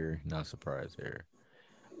of the year. Not surprised there.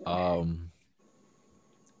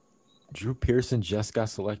 Drew Pearson just got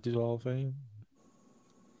selected to Hall of Fame.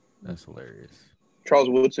 That's hilarious. Charles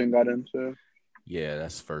Woodson got in, so. Yeah,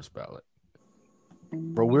 that's first ballot.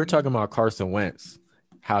 Bro, we were talking about Carson Wentz,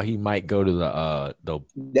 how he might go to the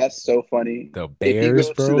That's so funny. the If he Bears,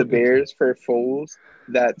 goes bro. to the Bears for Foles,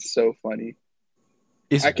 that's so funny.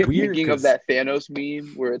 It's I kept weird thinking of 'cause that Thanos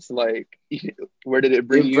meme where it's like, where did it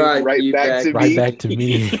bring It you? brought Right you back to back. right me. back to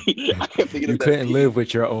me. I kept thinking You of that couldn't meme. live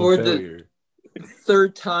with your own For the- failure.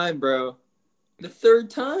 Third time, bro. The third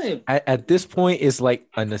time. At this point, it's like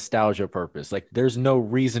a nostalgia purpose. Like, there's no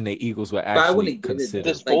reason the Eagles would I actually wouldn't give it consider.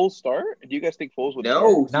 Does Like- Foles start? Do you guys think Foles would start?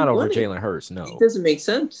 No, Not he over wouldn't. Jalen Hurts, It no. doesn't make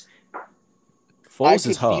sense. Foles I is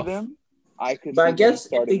could see Huff. them. I could But see I them guess if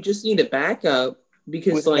starting. they just need a backup,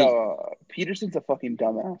 because With like Peterson's a fucking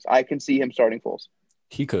dumbass. I can see him starting Foles.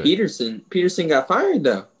 He could. Peterson got fired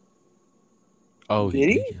though. Oh, he Did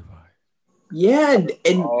he? did get fired.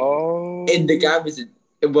 Yeah, Oh. and the guy was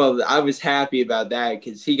well. I was happy about that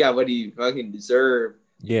because he got what he fucking deserved.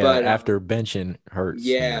 Yeah, But, after benching Hurts.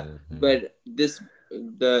 Yeah, but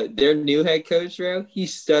their new head coach, bro, he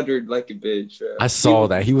stuttered like a bitch, bro. I saw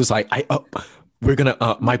that. He was like, we're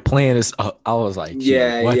gonna my plan is I was like, geez,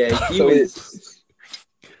 Yeah, what yeah. the- He So was.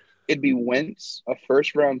 it'd be Wentz, a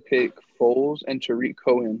first round pick, Foles, and Tariq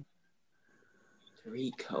Cohen.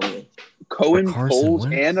 Tariq Cohen. Cohen, For Carson Foles,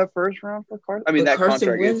 Wentz? and a first round for Carson. I mean, But that Carson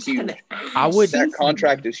contract Wentz is had huge. an I would- ass That season,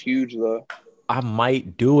 contract bro. is huge, though. I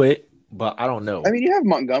might do it, but I don't know. I mean, you have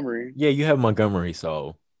Montgomery, Yeah, you have Montgomery,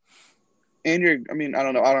 so and you're. I mean, I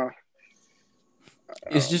don't know.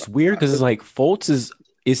 it's just weird because it's like Fultz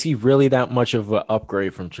is he really that much of an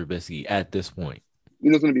upgrade from Trubisky at this point? You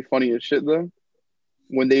know, it's gonna be funny as shit though.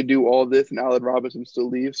 When they do all this and Allen Robinson still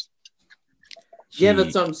leaves. Yeah, Gee,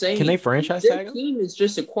 that's what I'm saying. Can they franchise Their tag him? team is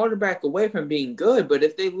just a quarterback away from being good, but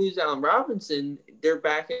if they lose Allen Robinson, they're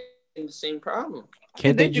back in the same problem.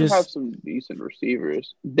 Can't And they do have just some decent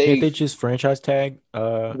receivers. can't they just franchise tag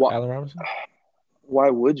Wha- Allen Robinson? Why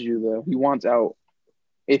would you though? He wants out.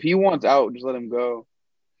 If he wants out, just let him go.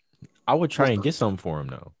 I would try and get something for him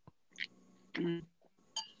though. I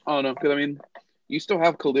don't know, because I mean, you still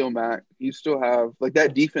have Khalil Mack. You still have like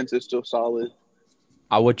that defense is still solid.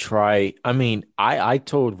 I would try. I mean, I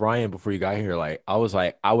told Ryan before you got here, like I was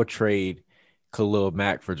like, I would trade Khalil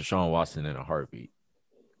Mack for Deshaun Watson in a heartbeat.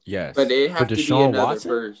 Yes, But it for have to be Deshaun another Watson,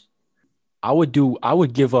 first. I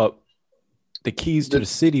would give up the keys to the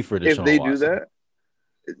city for Deshaun If they Watson. do that,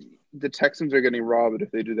 the Texans are getting robbed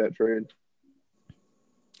if they do that trade.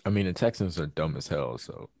 I mean, the Texans are dumb as hell,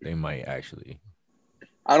 so they might actually.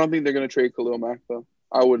 I don't think they're going to trade Khalil Mack though.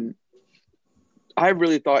 I wouldn't. I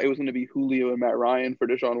really thought it was going to be Julio and Matt Ryan for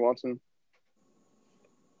Deshaun Watson.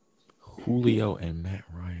 Julio and Matt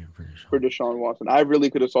Ryan For Deshaun Watson, I really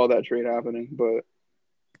could have saw that trade happening, but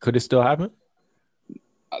Could it still happen?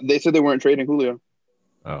 they said they weren't trading Julio.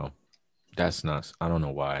 Oh, that's nuts. I don't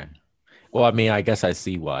know why. Well, I mean, I guess I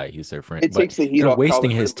see why he's their friend. It takes the heat they're off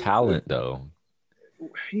wasting Calvin his Ridley, talent though.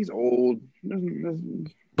 He's old.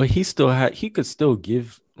 But he could still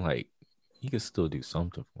give he could still do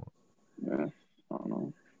something for him. Yeah,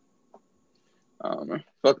 I don't know.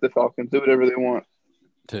 Fuck the Falcons. Do whatever they want.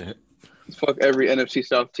 Fuck every NFC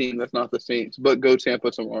South team that's not the Saints. But go Tampa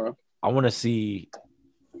tomorrow. I want to see.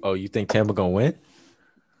 Oh, you think Tampa gonna win?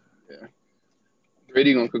 Yeah.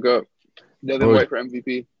 Brady gonna cook up. Devin Bro, White for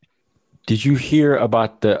MVP. Did you hear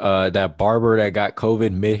about the that barber that got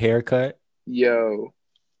COVID mid haircut? Yo.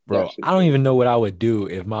 Bro, That shit- I don't even know what I would do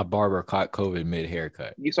if my barber caught COVID mid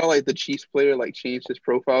haircut. You saw like the Chiefs player like changed his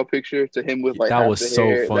profile picture to him with like That half was the so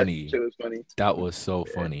hair. funny. That shit was funny. That was so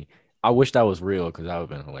funny. I wish that was real because that would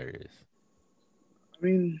have been hilarious. I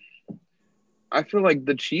mean, I feel like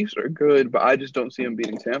the Chiefs are good, but I just don't see them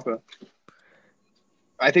beating Tampa.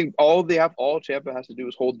 I think all Tampa has to do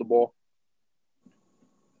is hold the ball.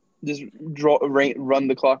 Just run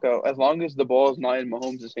the clock out. As long as the ball is not in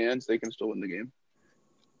Mahomes' hands, they can still win the game.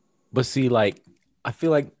 But see, I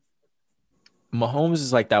feel like Mahomes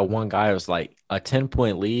is like that one guy who's like a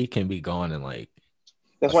 10-point lead can be gone in like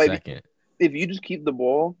That's a why second. if you just keep the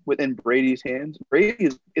ball within Brady's hands, Brady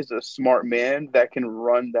is a smart man that can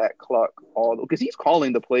run that clock all because he's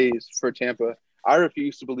calling the plays for Tampa. I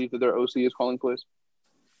refuse to believe that their OC is calling plays.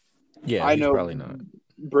 Yeah, I he's know probably not.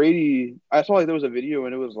 Brady. I saw like there was a video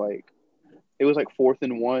and it was like 4th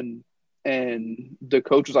and 1, and the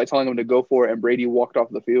coach was like telling him to go for it, and Brady walked off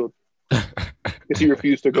the field because he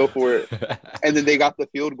refused to go for it. And then they got the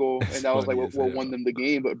field goal, and that was like what won them the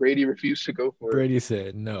game. But Brady refused to go for it. Brady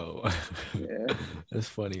said no. Yeah, That's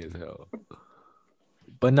funny as hell.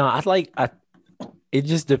 But no, it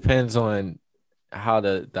just depends on how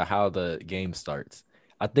the game starts.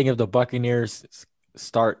 I think if the Buccaneers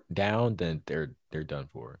start down, then they're done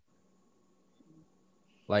for.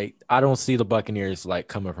 Like, I don't see the Buccaneers like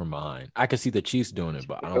coming from behind. I can see the Chiefs doing it,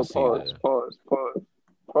 but I don't see Pause.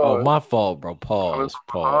 Oh, my fault, bro. Coming Pause,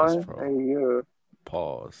 from behind. bro. Hey,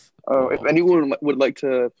 Pause. if anyone would like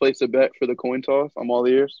to place a bet for the coin toss, I'm all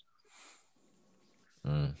ears.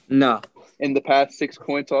 No. In the past 6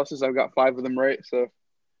 coin tosses, I've got 5 of them right. So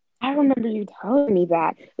I remember you telling me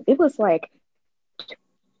that. It was like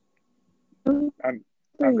I've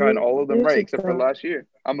gotten all of them right except for ago. last year.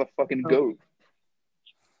 I'm a fucking goat.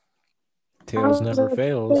 Tails never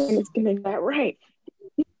fails. It's gonna get that right.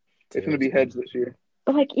 It's gonna be heads this year.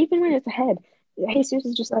 But like even when it's a head, Jesus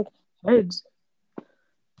is just like heads.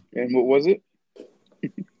 And what was it?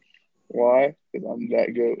 Why? Because I'm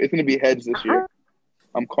that good. It's gonna be heads this year.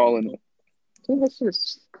 I'm calling it. It's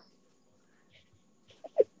just...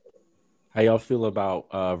 How y'all feel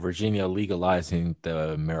about Virginia legalizing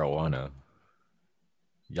the marijuana?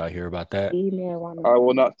 Y'all hear about that? I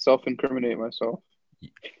will not self-incriminate myself.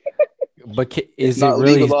 But is it's it not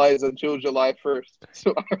really legalized until July 1st?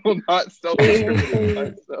 So I will not self-incriminate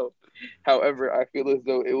myself. However, I feel as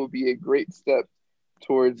though it will be a great step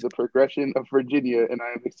towards the progression of Virginia, and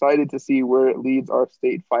I am excited to see where it leads our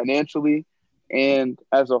state financially and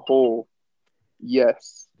as a whole.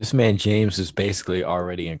 Yes. This man James is basically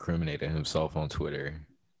already incriminating himself on Twitter.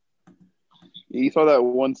 You saw that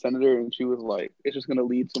one senator, and she was like, "It's just going to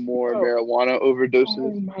lead to more marijuana overdoses."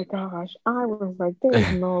 Oh my gosh! I was like,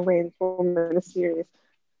 "There's no way this woman is serious."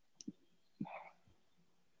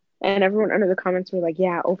 And everyone under the comments were like,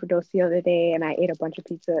 "Yeah, I overdosed the other day, and I ate a bunch of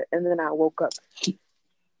pizza, and then I woke up."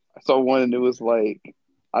 I saw one, and it was like,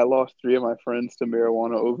 "I lost 3 of my friends to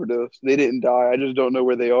marijuana overdose. They didn't die. I just don't know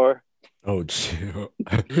where they are." Oh, chill.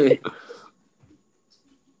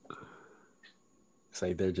 It's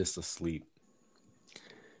like they're just asleep.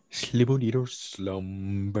 Slibble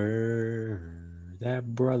slumber,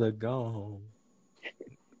 that brother gone.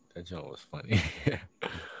 That joke was funny.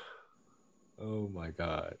 Oh my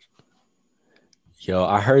gosh. Yo,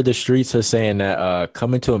 I heard the streets are saying that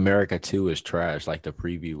Coming to America 2 is trash. Like the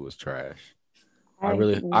preview was trash. I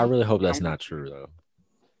really hope that's not true though.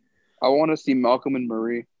 I want to see Malcolm and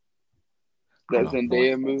Marie. That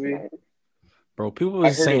Zendaya movie. Bro, people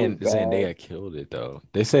were saying Zendaya killed it though.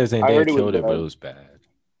 They said Zendaya killed it, but it was bad.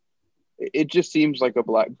 It just seems like a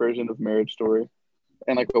black version of Marriage Story,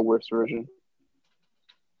 and like a worse version.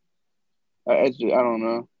 I don't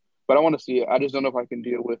know, but I want to see it. I just don't know if I can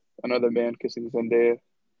deal with another man kissing Zendaya.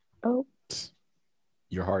 Oh,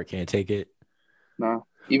 your heart can't take it. Nah.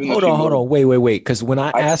 Even hold on, wait. Because when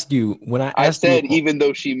I asked you, I said even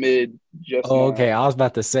though she mid. Just now. Okay. I was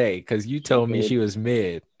about to say because you told me she was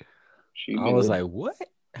mid. I was like, what?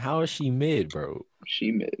 How is she mid, bro?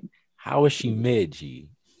 She mid. How is she mid, G?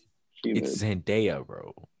 It's mid. Zendaya,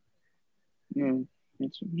 bro.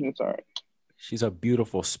 It's all right. She's a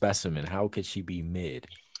beautiful specimen. How could she be mid?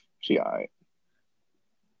 She all right.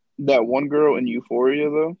 That one girl in Euphoria,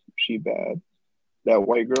 though, she bad. That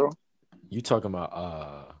white girl. You talking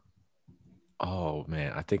about, oh,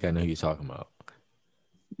 man. I think I know who you're talking about.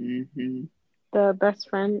 Mm-hmm. The best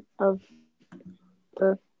friend of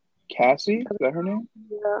the... Cassie? Is that her name?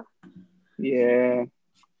 Yeah. Yeah.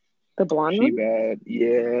 The blonde one? She bad.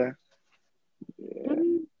 Yeah.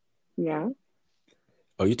 Yeah.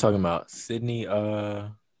 Oh, you talking about Sydney?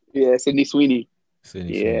 Yeah, Sydney Sweeney.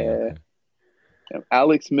 Sweeney, okay.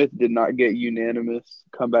 Alex Smith did not get unanimous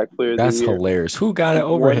comeback player of the year. That's hilarious. Who got it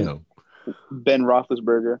over him? Ben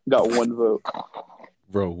Roethlisberger got 1 vote.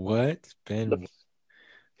 Bro, what? Ben.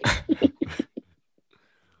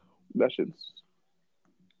 That shit's...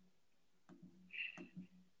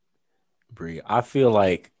 Bree, I feel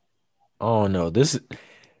like, oh no,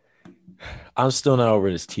 I'm still not over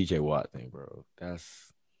this TJ Watt thing, bro.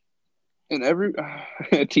 That's... And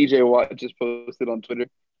TJ Watt just posted on Twitter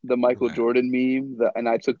the Michael Jordan meme, and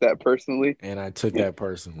I took that personally.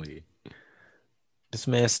 This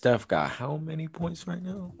man Steph got how many points right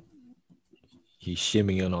now? He's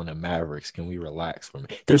shimmying on the Mavericks. Can we relax for me?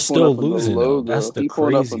 They're still losing, though. That's the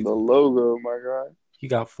crazy. Up on the logo, my God. He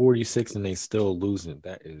got 46 and they still losing.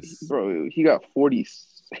 That is... Bro, he got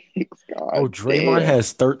 46. God oh, Draymond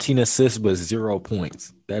has 13 assists but 0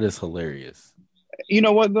 points. That is hilarious. You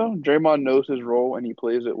know what, though? Draymond knows his role and he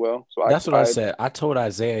plays it well. So that's what I said. I told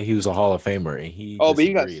Isaiah he was a Hall of Famer, and he but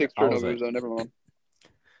he got 6 turnovers, though. Never mind.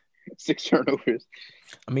 6 turnovers.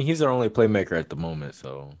 I mean, he's their only playmaker at the moment,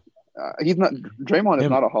 so... he's not. Draymond is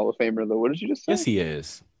not a Hall of Famer, though. What did you just say? Yes, he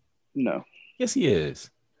is. No. Yes, he is.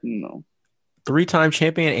 No. 3-time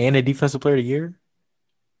champion and a defensive player of the year?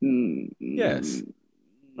 Yes.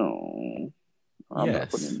 No.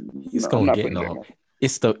 Yes. He's going to get in the Hall.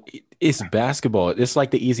 It's basketball. It's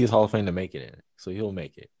like the easiest Hall of Fame to make it in. So he'll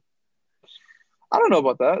make it. I don't know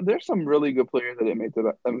about that. There's some really good players that didn't make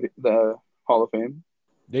the Hall of Fame.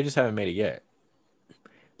 They just haven't made it yet.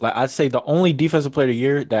 Like I'd say the only defensive player of the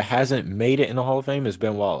year that hasn't made it in the Hall of Fame is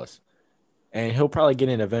Ben Wallace. And he'll probably get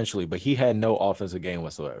in eventually, but he had no offensive game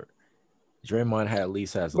whatsoever. Draymond at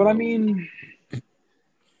least has a But I little. mean,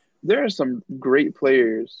 there are some great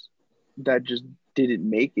players that just didn't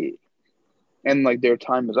make it. And like their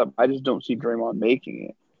time is up. I just don't see Draymond making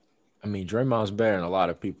it. I mean, Draymond's better than a lot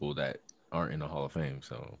of people that aren't in the Hall of Fame.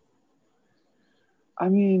 So, I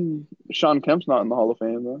mean, Sean Kemp's not in the Hall of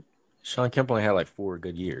Fame though. Sean Kemp only had like 4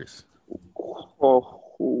 good years.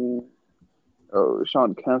 Oh,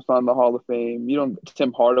 Sean Kemp's not in the Hall of Fame.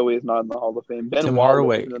 Tim Hardaway is not in the Hall of Fame. Tim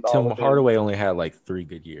Hardaway only had like 3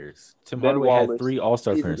 good years. Ben Hardaway Wallace had 3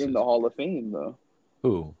 All-Star isn't appearances. in the Hall of Fame though.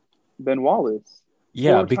 Who? Ben Wallace.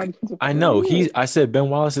 Yeah, because I know I said Ben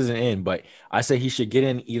Wallace isn't in, but I said he should get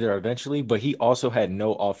in either eventually. But he also had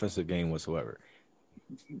no offensive game whatsoever.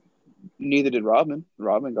 Neither did Rodman.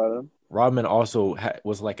 Rodman got him. Rodman also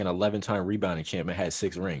was like an 11-time rebounding champion, had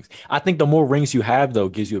 6 rings. I think the more rings you have, though,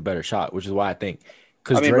 gives you a better shot, which is why I think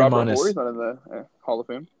because Robert Horry's not in the Hall of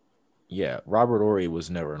Fame. Yeah, Robert Horry was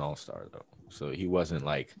never an All-Star though, so he wasn't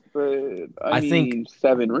like. But I think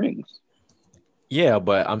 7 rings. Yeah,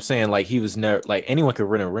 but I'm saying like he was never like anyone could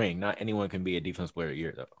win a ring. Not anyone can be a defensive player of the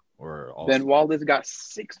year though. Or Ben Wallace got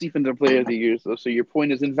 6 defensive player of the year, so your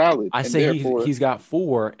point is invalid. I say he's got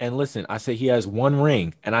 4, and listen, I say he has 1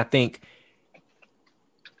 ring, and I think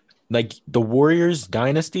like the Warriors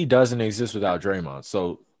dynasty doesn't exist without Draymond,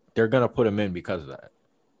 so they're gonna put him in because of that.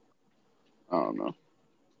 I don't know.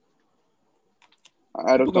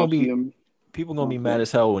 I don't see him. People gonna be mad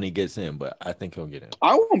as hell when he gets in, but I think he'll get in.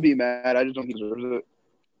 I won't be mad. I just don't think he deserves it.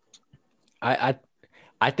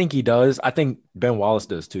 I think he does. I think Ben Wallace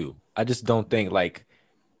does too. I just don't think like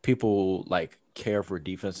people like care for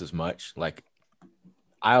defense as much. Like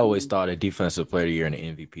I always thought a defensive player of the year and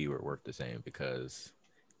an MVP were worth the same because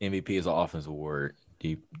MVP is an offensive award.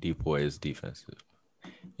 Boy is defensive.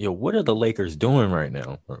 Yo, what are the Lakers doing right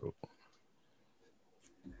now, bro?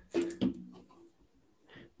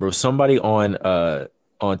 Bro, somebody on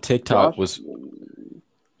TikTok was.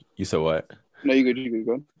 You said what? No, you good.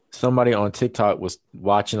 Go. Somebody on TikTok was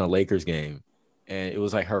watching a Lakers game, and it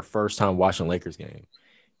was like her first time watching a Lakers game,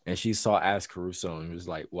 and she saw Alex Caruso and was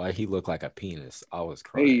like, "Why he look like a penis?" I was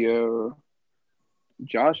crying. Hey,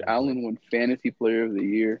 Josh Allen won Fantasy Player of the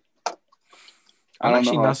Year. I'm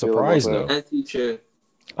actually not surprised though.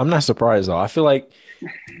 I'm not surprised though. I feel like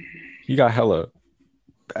you got hella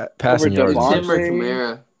passing yards.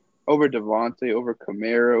 Over Devontae, over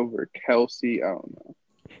Kamara, over Kelsey. I don't know.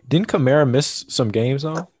 Didn't Kamara miss some games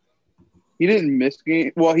though? He didn't miss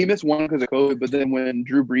game. Well, he missed one because of COVID, but then when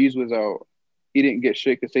Drew Brees was out, he didn't get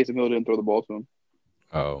shit because Taysom Hill didn't throw the ball to him.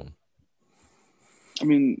 Oh. I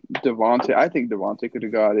mean, I think Devontae could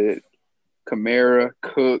have got it. Kamara,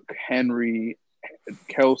 Cook, Henry,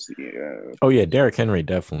 Kelsey. Oh, yeah, Derrick Henry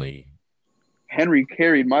definitely. Henry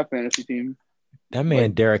carried my fantasy team. That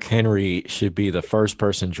man, Derrick Henry, should be the first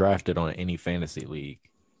person drafted on any fantasy league.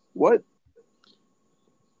 What?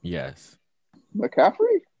 Yes.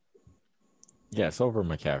 McCaffrey? Yes, over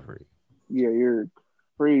McCaffrey. Yeah, you're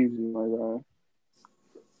crazy, my guy.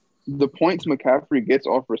 The points McCaffrey gets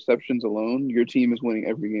off receptions alone, your team is winning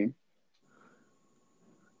every game.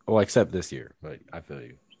 Well, except this year, but I feel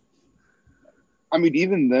you. I mean,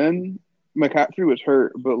 even then, McCaffrey was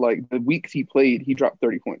hurt, but like the weeks he played, he dropped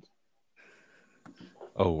 30 points.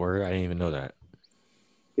 Oh, word? I didn't even know that.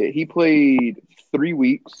 Yeah, he played 3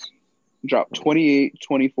 weeks, dropped 28,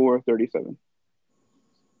 24, 37.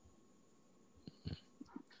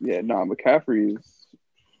 Yeah, McCaffrey's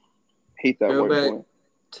hate that white boy.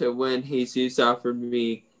 To when Jesus offered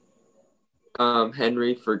me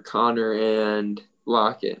Henry for Connor and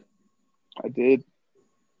Lockett. I did.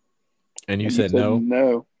 And you said no?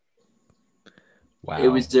 No. Wow. It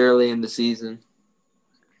was early in the season.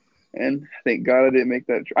 And thank God I didn't make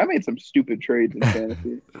that. I made some stupid trades in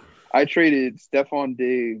fantasy. I traded Stephon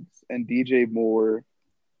Diggs and DJ Moore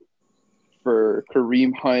for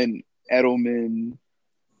Kareem Hunt, Edelman,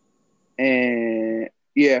 and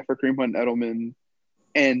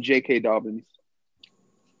J.K. Dobbins.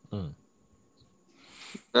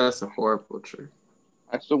 That's a horrible trade.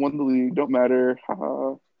 I still won the league. Don't matter.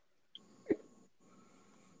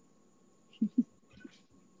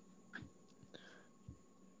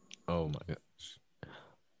 Oh my gosh.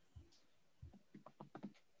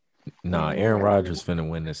 Nah, Aaron Rodgers finna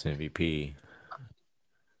win this MVP.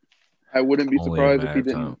 I wouldn't be surprised if he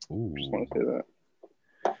didn't. Just want to say that.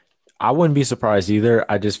 I wouldn't be surprised either.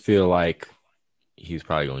 I just feel like he's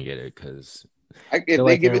probably gonna get it because If they're they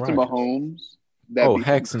like give Aaron it to Rodgers. Mahomes, that'd Oh be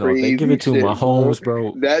some heck no! They give crazy it to shit, bro. Mahomes,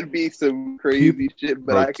 bro. That'd be some People, crazy shit.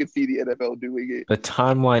 But bro. I could see the NFL doing it, The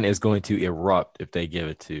timeline is going to erupt if they give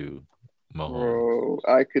it to Mahomes. bro.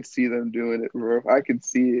 I could see them doing it, bro. I can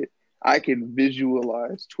see it. I can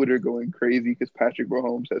visualize Twitter going crazy because Patrick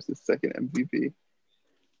Mahomes has his second MVP.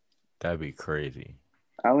 That'd be crazy.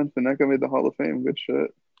 Alan Faneca made the Hall of Fame. Good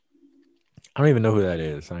shit. I don't even know who that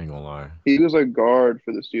is. I ain't gonna lie. He was a guard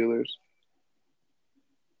for the Steelers.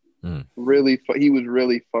 Mm. He was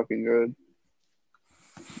really fucking good.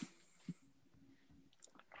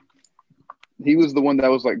 He was the one that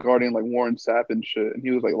was like guarding like Warren Sapp and shit, and he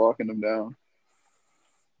was like locking them down.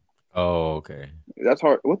 Oh, okay. That's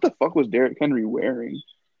hard. What the fuck was Derrick Henry wearing?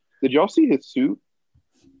 Did y'all see his suit?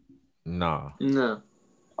 Nah. No.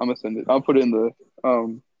 I'm gonna send it. I'll put it in the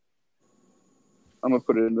I'm gonna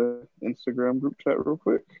put it in the Instagram group chat real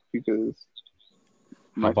quick because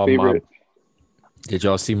my favorite. Did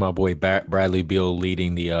y'all see my boy Bradley Beal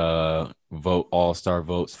leading the vote all-star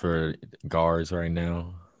votes for guards right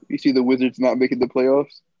now? You see the Wizards not making the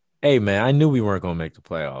playoffs? Hey man, I knew we weren't gonna make the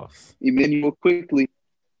playoffs. Emmanuel quickly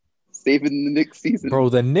saving the Knicks season. Bro,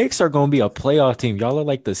 the Knicks are gonna be a playoff team. Y'all are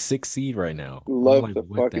like the 6th seed right now. Love to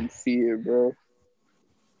fucking see it, bro.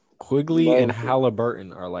 Quigley and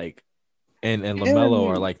Halliburton are like, and LaMelo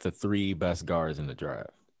are like the 3 best guards in the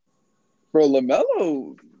draft. Bro,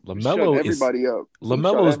 LaMelo shut everybody up.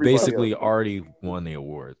 LaMelo's basically already won the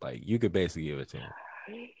award. Like you could basically give it to him.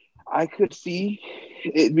 I could see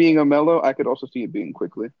it being a Melo. I could also see it being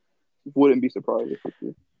Quickly. Wouldn't be surprised if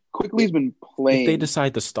Quickly's been playing. If they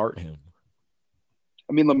decide to start him.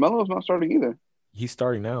 I mean, LaMelo's not starting either. He's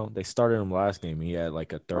starting now. They started him last game. He had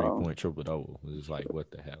like a 30-point triple-double. It was like,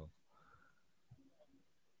 what the hell?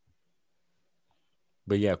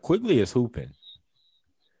 But yeah, Quigley is hooping.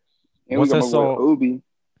 And once I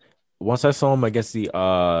saw him against the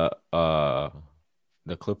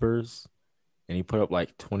Clippers, and he put up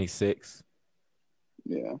like 26.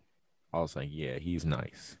 Yeah, I was like, yeah, he's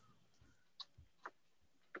nice.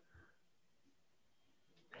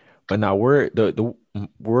 But now we're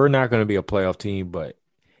not going to be a playoff team, but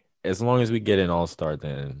as long as we get an all-star,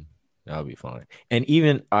 then that'll be fine. And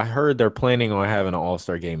even I heard they're planning on having an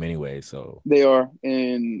all-star game anyway, so they are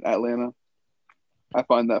in Atlanta. I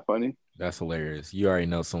find that funny. That's hilarious. You already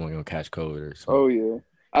know someone gonna catch COVID or something. Oh yeah,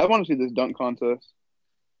 I want to see this dunk contest.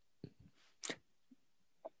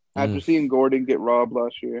 After seeing Gordon get robbed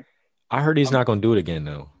last year, I heard he's not gonna do it again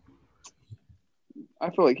though. I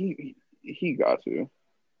feel like he got to.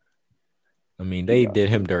 I mean, they did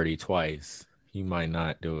him dirty twice. He might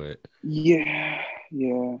not do it. Yeah.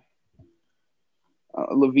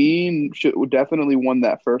 Levine would definitely won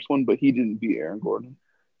that first one, but he didn't beat Aaron Gordon.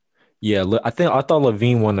 Yeah, I thought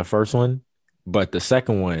Levine won the first one, but the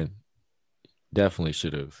second one definitely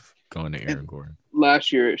should have gone to Aaron Gordon.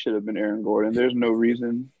 Last year, it should have been Aaron Gordon. There's no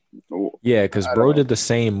reason. Yeah, because bro did the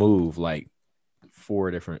same move like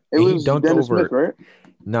 4 different. It was Dennis Smith, right?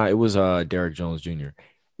 No, it was Derrick Jones Jr.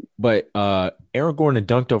 But Aaron Gordon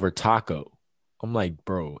dunked over Taco. I'm like,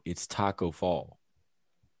 bro, it's Taco Fall.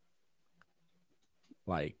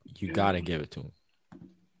 Like, you gotta give it to him.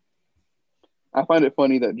 I find it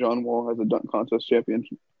funny that John Wall has a dunk contest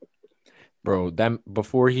championship. Bro, that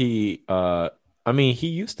before he he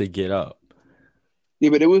used to get up. Yeah,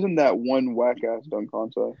 but it wasn't that one whack ass dunk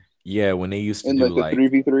contest. Yeah, when they used to do like the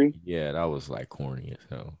 3v3. Yeah, that was like corny as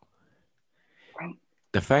hell.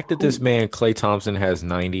 The fact that this man Klay Thompson has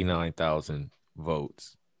 99,000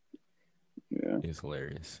 votes is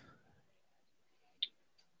hilarious.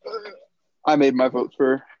 I made my vote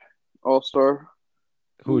for All-Star.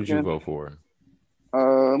 Who would you vote for?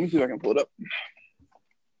 Let me see if I can pull it up.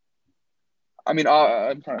 I mean,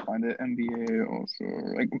 I'm trying to find it. NBA also,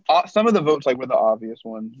 like some of the votes like were the obvious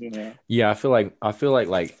ones, you know. Yeah, I feel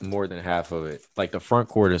like more than half of it. Like the front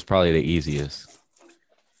court is probably the easiest.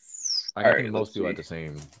 I think most people at the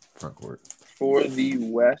same front court. For the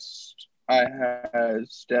West, I had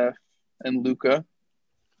Steph and Luka.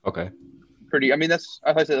 Okay. Pretty. I mean, as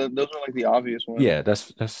I said, those are like the obvious ones. Yeah,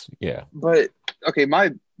 that's yeah. But okay,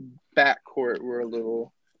 my backcourt were a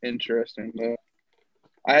little interesting though.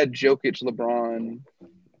 I had Jokic, LeBron,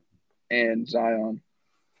 and Zion.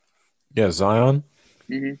 Yeah, Zion.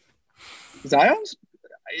 Mm-hmm. Zion's.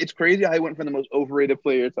 It's crazy how he went from the most overrated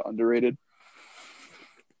player to underrated.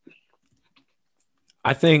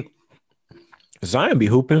 I think Zion be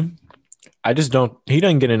hooping. I just don't. He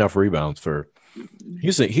doesn't get enough rebounds for.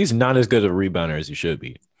 He's not as good a rebounder as he should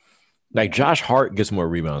be. Like Josh Hart gets more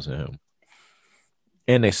rebounds than him,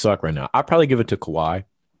 and they suck right now. I'd probably give it to Kawhi.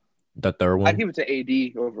 The third I'd one? give it to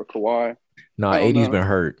AD over Kawhi. Nah, I don't AD's know. been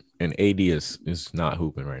hurt, and AD is not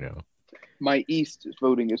hooping right now. My East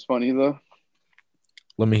voting is funny though.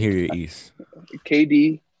 Let me hear your East.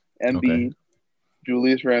 KD, Embiid, Okay.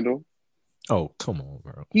 Julius Randle. Oh, come on,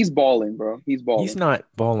 bro. He's balling, bro. He's balling. He's not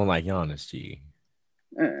balling like Giannis, G.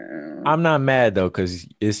 Uh, I'm not mad though, because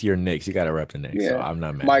it's your Knicks. You got to rep the Knicks, so yeah. I'm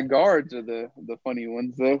not mad. My guards are the funny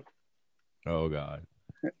ones though. Oh God.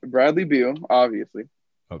 Bradley Beal, obviously.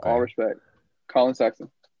 Okay. All respect. Colin Sexton.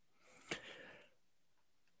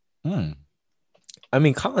 I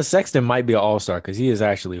mean, Colin Sexton might be an all-star because he is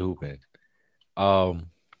actually hooping. I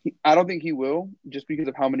don't think he will, just because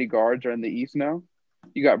of how many guards are in the East now.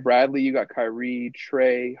 You got Bradley, you got Kyrie,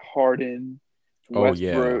 Trey, Harden,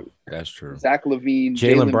 Westbrook, that's true. Zach LaVine,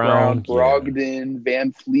 Jaylen Jaylen Brown, yeah. Brogdon,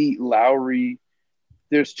 Van Fleet, Lowry.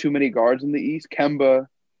 There's too many guards in the East. Kemba,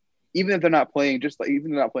 even if they're not playing, even if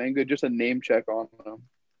they're not playing good, just a name check on them.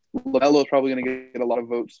 LaMelo's probably going to get a lot of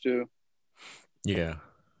votes too. Yeah,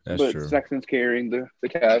 that's true. Sexton's carrying the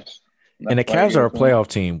Cavs. And the Cavs are a playoff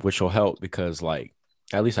team, which will help because, like,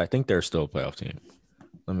 at least I think they're still a playoff team.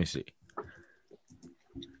 Let me see.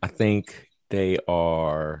 I think they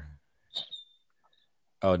are.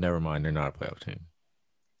 Oh, never mind. They're not a playoff team.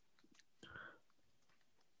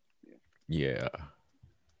 Yeah.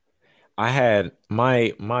 I had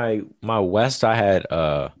my West. I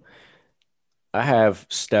have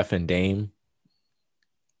Steph and Dame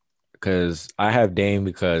because I have Dame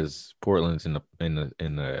because Portland's in the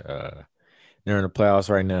they're in the playoffs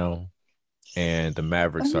right now, and the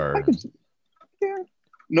Mavericks are. Yeah.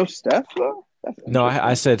 No Steph though. No,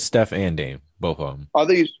 I said Steph and Dame, both of them. Are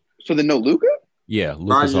they? So then no Luka? Yeah,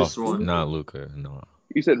 Luka's off. Won. Not Luka. No.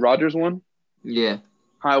 You said Rogers won? Yeah.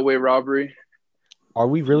 Highway robbery. Are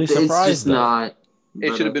we really surprised? It's just though? not.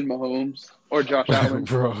 It should have been Mahomes or Josh Allen.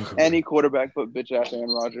 Bro. Any quarterback but bitch ass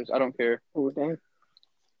Aaron Rodgers. I don't care.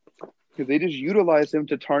 Because they just utilize him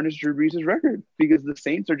to tarnish Drew Brees' record because the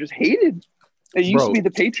Saints are just hated. It used to be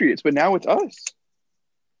the Patriots, but now it's us.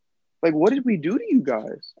 Like, what did we do to you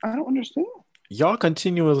guys? I don't understand. Y'all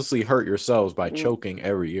continuously hurt yourselves by choking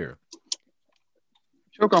every year.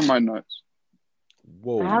 Choke on my nuts.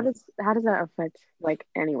 Whoa. How does that affect like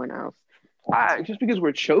anyone else? Just because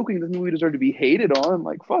we're choking doesn't mean we deserve to be hated on.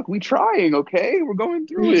 Like, fuck, we trying, okay? We're going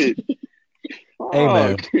through it. Hey,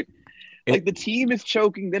 man. Like, the team is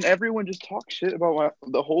choking, then everyone just talks shit about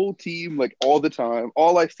the whole team, like, all the time.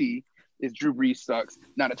 All I see is Drew Brees sucks,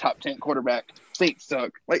 not a top 10 quarterback. Saints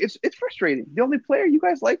suck. Like, it's frustrating. The only player you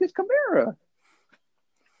guys like is Kamara.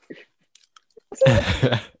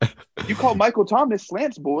 You call Michael Thomas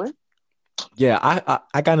slants, boy. Yeah,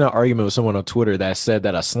 I got in an argument with someone on Twitter that said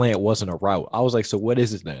that a slant wasn't a route. I was like, so what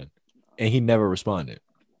is it then? And he never responded.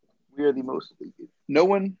 We are the most. No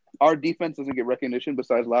one, our defense doesn't get recognition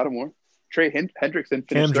besides Lattimore. Trey Hendrickson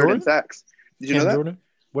finished third in sacks. Did you know that? Jordan?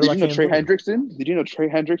 What about Trey Hendrickson? Did you know Trey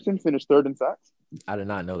Hendrickson finished third in sacks? I did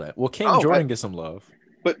not know that. Well, Cam Jordan gets some love.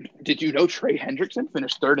 But did you know Trey Hendrickson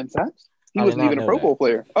finished third in sacks? He wasn't even a Pro Bowl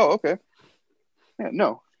player. Oh, okay. Yeah,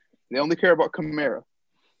 no. They only care about Kamara.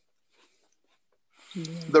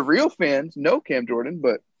 The real fans know Cam Jordan,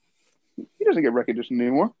 but he doesn't get recognition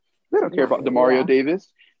anymore. They don't care about Demario Davis.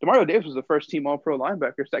 Demario Davis was the first team All-Pro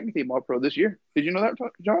linebacker, second team All-Pro this year. Did you know that,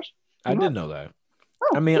 Josh? I did know that.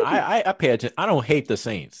 Oh, I mean, I pay attention. I don't hate the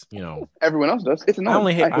Saints, you know. Everyone else does. It's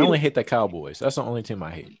annoying. I only hate the Cowboys. That's the only team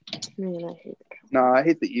I hate. I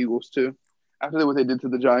hate the Eagles too. After what they did to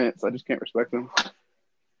the Giants, I just can't respect them.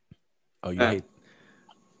 Oh, you hate?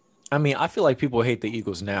 I mean, I feel like people hate the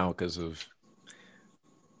Eagles now because of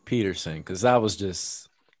Peterson, because that was just.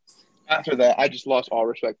 After that, I just lost all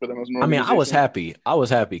respect for them as an organization. I mean, I was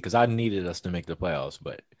happy because I needed us to make the playoffs,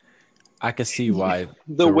 but I could see why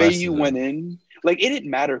the way you went in, like, it didn't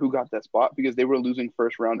matter who got that spot because they were losing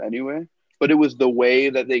first round anyway. But it was the way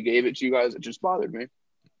that they gave it to you guys that just bothered me.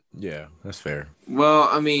 Yeah, that's fair. Well,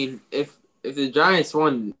 I mean, if the Giants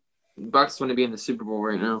won, Bucks wouldn't be in the Super Bowl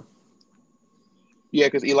right now. Yeah,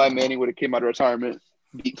 because Eli Manning would have came out of retirement,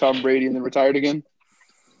 beat Tom Brady, and then retired again.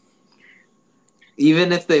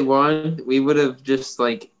 Even if they won, we would have just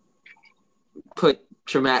put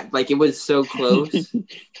traumatic. Like, it was so close.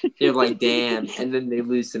 You're like, damn, and then they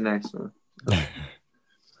lose the next one. It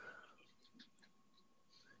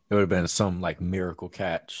would have been some miracle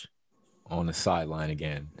catch on the sideline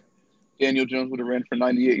again. Daniel Jones would have ran for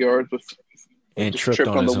 98 yards and tripped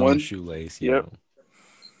on his own shoelace. Yep.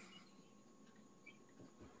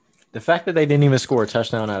 The fact that they didn't even score a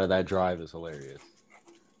touchdown out of that drive is hilarious.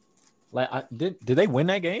 Did they win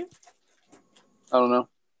that game? I don't know.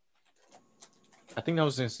 I think that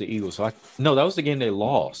was against the Eagles. No, that was the game they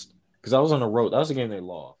lost because I was on the road. That was the game they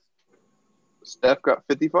lost. Steph got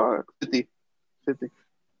 55. 50.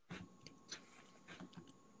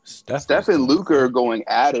 Steph and Luka are going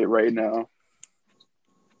at it right now.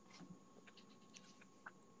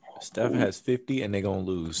 Steph has 50 and they're going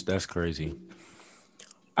to lose. That's crazy.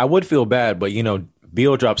 I would feel bad, but,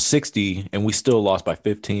 Beal dropped 60 and we still lost by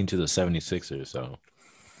 15 to the 76ers. So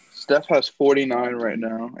Steph has 49 right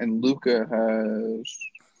now, and Luka has. I'm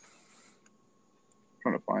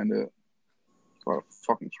trying to find it. It's a lot of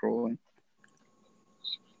fucking scrolling.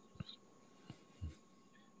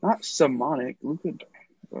 Not Simonic.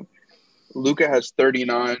 Luka has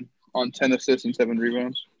 39 on 10 assists and 7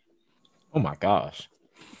 rebounds. oh my gosh.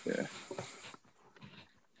 Yeah.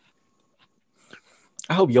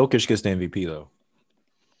 I hope Jokic gets the MVP though.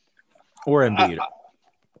 Or Embiid.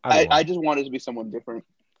 I just want it to be someone different.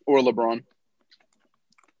 Or LeBron.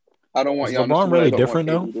 I don't want Is Giannis LeBron to win. really I don't different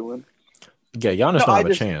want though? KD to win. Yeah, Giannis don't have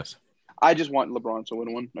a chance. I just want LeBron to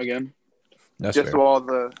win one again. That's just fair. so all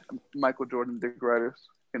the Michael Jordan dick riders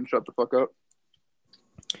can shut the fuck up.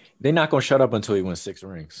 They're not going to shut up until he wins 6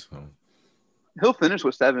 rings. So. He'll finish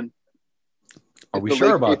with 7. Are we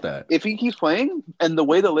sure about that? If he keeps playing and the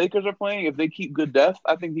way the Lakers are playing, if they keep good depth,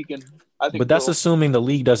 I think he can. But that's assuming the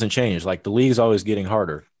league doesn't change. Like the league's always getting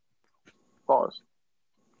harder. Pause.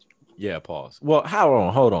 Yeah, pause. Well,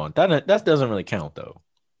 hold on. That doesn't really count though.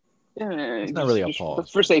 Yeah, it's not really a pause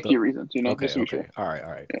for safety reasons, Okay. Sure. All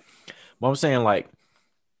right. Yeah. Well, I'm saying like,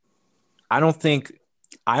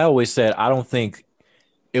 I always said I don't think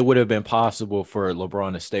it would have been possible for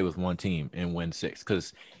LeBron to stay with one team and win 6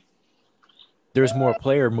 because there's more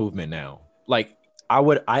player movement now. Like I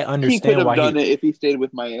understand he could have why done it if he stayed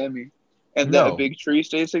with Miami and that big tree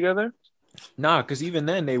stays together. Nah, because even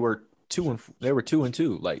then they were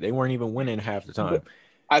 2-2. Like they weren't even winning half the time. But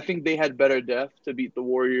I think they had better depth to beat the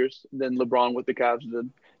Warriors than LeBron with the Cavs did.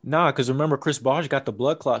 Nah, because remember Chris Bosh got the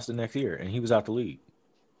blood clots the next year and he was out the league,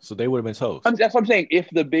 so they would have been toast. That's what I'm saying. If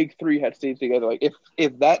the big three had stayed together, like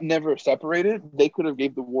if that never separated, they could have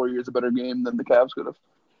gave the Warriors a better game than the Cavs could have.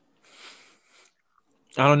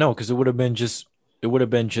 I don't know because it would have been just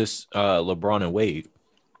LeBron and Wade,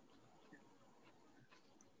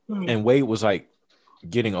 and Wade was like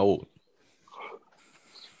getting old.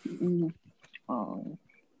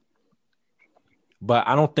 But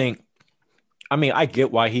I don't think. I mean, I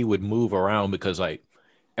get why he would move around because like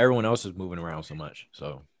everyone else is moving around so much.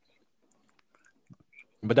 So,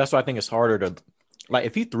 but that's why I think it's harder to like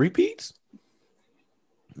if he three-peats,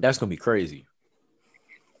 that's gonna be crazy.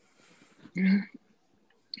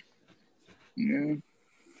 Yeah.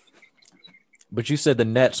 But you said the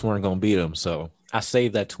Nets weren't gonna beat him, so I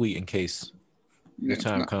saved that tweet in case the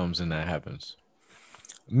time comes and that happens.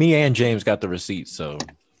 Me and James got the receipts, so.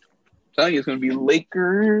 I'm telling you, it's going to be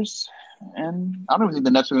Lakers, and I don't even think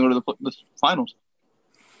the Nets are going to go to the finals.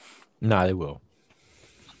 Nah, they will.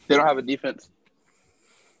 They don't have a defense.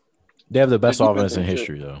 They have the best offense in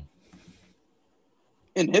history, though.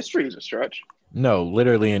 In history is a stretch. No,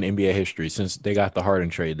 literally in NBA history. Since they got the Harden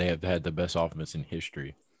trade, they have had the best offense in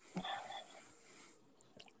history.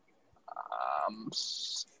 I'm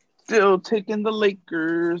still taking the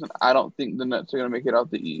Lakers. I don't think the Nets are going to make it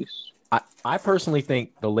out the East. I personally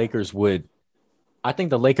think the Lakers would. I think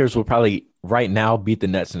the Lakers will probably right now beat the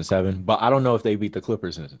Nets in 7, but I don't know if they beat the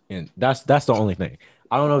Clippers in. That's the only thing.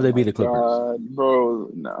 I don't know if they beat the Clippers. Bro,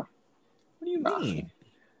 no. What do you mean?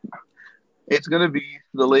 It's going to be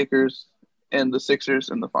the Lakers and the Sixers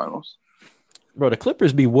in the finals. Bro, the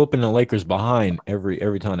Clippers be whooping the Lakers behind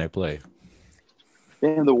every time they play.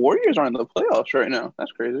 And the Warriors are in the playoffs right now.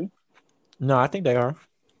 That's crazy. No, I think they are.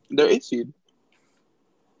 They're 8th seed.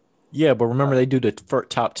 Yeah, but remember they do the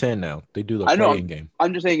top 10 now. They do the play-in game.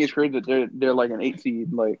 I'm just saying it's crazy that they're like an 8th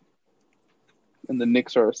seed, like, and the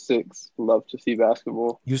Knicks are a 6. Love to see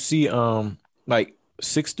basketball. You see, like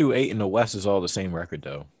 6 through 8 in the West is all the same record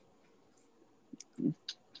though. I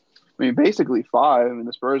mean, basically 5. I mean,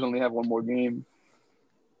 the Spurs only have one more game.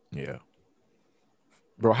 Yeah.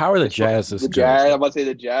 Bro, how are the Jazz this good? I'm about to say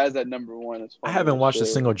the Jazz at number 1. I haven't watched a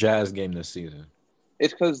single Jazz game this season.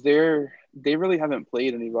 It's because they really haven't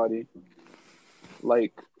played anybody.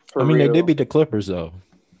 Like, for real. They did beat the Clippers though.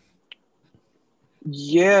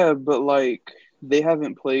 Yeah, but like they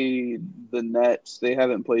haven't played the Nets. They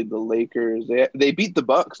haven't played the Lakers. They beat the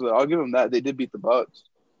Bucks. Though. I'll give them that. They did beat the Bucks,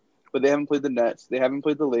 but they haven't played the Nets. They haven't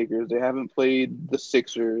played the Lakers. They haven't played the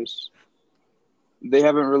Sixers. They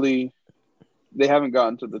haven't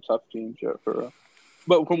gotten to the tough teams yet for real.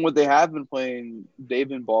 But from what they have been playing, they've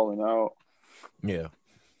been balling out. Yeah.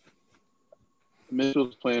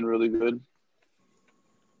 Mitchell's playing really good.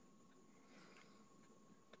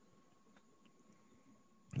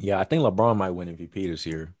 Yeah, I think LeBron might win MVP this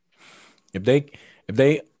year. If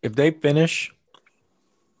they finish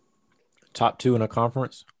top 2 in a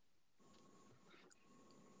conference,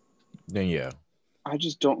 then yeah. I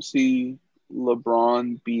just don't see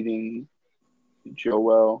LeBron beating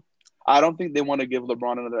Joel. I don't think they want to give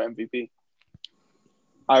LeBron another MVP.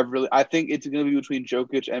 I think it's going to be between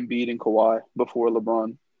Jokic, Embiid, and Kawhi before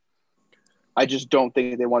LeBron. I just don't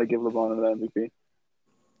think they want to give LeBron another MVP.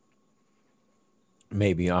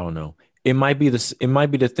 Maybe, I don't know. It might be the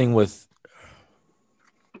thing with,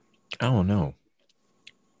 I don't know.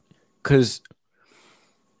 Cuz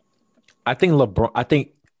I think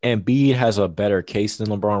Embiid has a better case than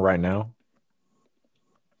LeBron right now.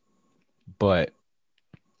 But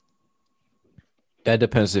that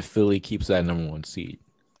depends if Philly keeps that number 1 seed.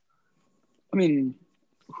 I mean,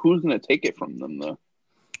 who's going to take it from them though?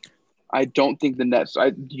 I don't think the Nets.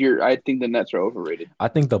 I think the Nets are overrated. I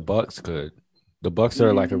think the Bucks could. The Bucks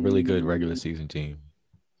are like a really good regular season team.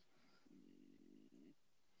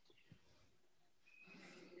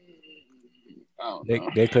 I don't know.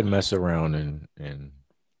 They could mess around and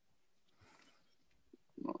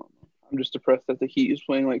I'm just depressed that the Heat is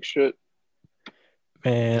playing like shit.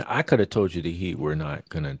 man, I could have told you the Heat were not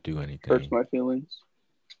gonna do anything. Hurts my feelings.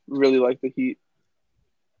 Really like the Heat.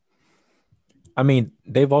 I mean,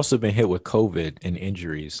 they've also been hit with COVID and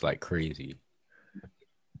injuries like crazy.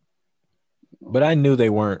 But I knew they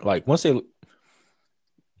weren't like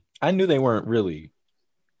I knew they weren't really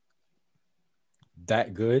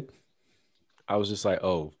that good. I was just like,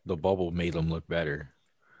 oh, the bubble made them look better.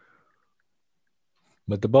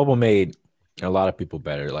 But the bubble made a lot of people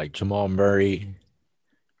better, like Jamal Murray,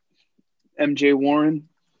 MJ Warren,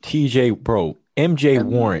 MJ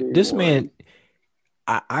Warren. This man,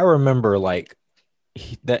 I remember like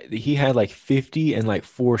he had like 50 and like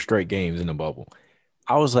 4 straight games in the bubble.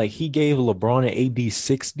 I was like, he gave LeBron and AD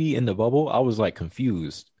 60 in the bubble. I was like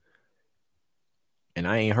confused. And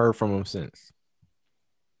I ain't heard from him since.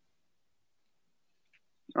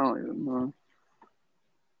 I don't even know.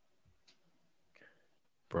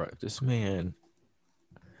 Bro, this man,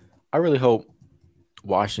 I really hope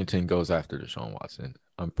Washington goes after Deshaun Watson.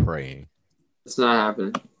 I'm praying. It's not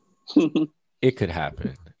happening. It could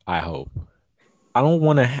happen. I hope. I don't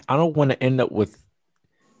want to end up with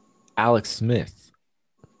Alex Smith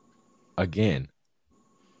again.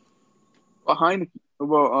 Behind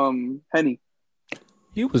Henny.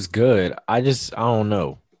 He was good. I don't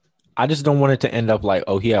know. I just don't want it to end up like,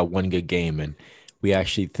 oh, he had one good game and we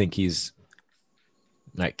actually think he's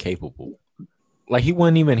not capable. Like he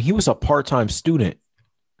was a part-time student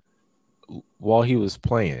while he was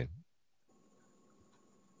playing.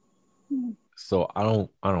 So I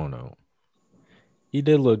don't know. He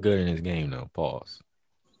did look good in his game though. Pause.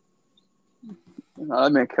 I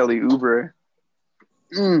meant Kelly Oubre.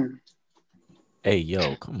 Hey,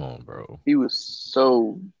 yo, come on, bro. He was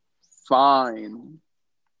so fine.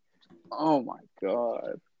 Oh my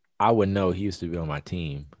God. I would know. He used to be on my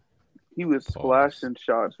team. He was splashing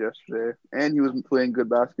shots yesterday, and he was playing good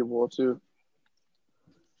basketball too.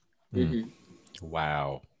 Mm-hmm.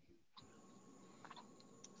 Wow.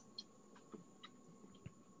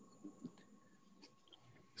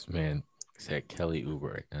 This man said Kelly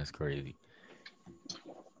Oubre. That's crazy.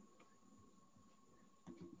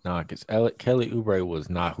 Nah, because Kelly Oubre was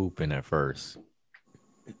not hooping at first.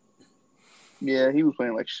 Yeah, he was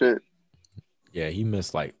playing like shit. Yeah, he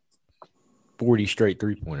missed like 40 straight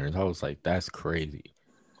 3-pointers. I was like, that's crazy.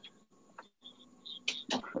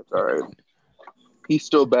 That's all right. He's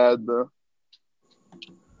still bad, though.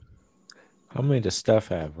 How many does Steph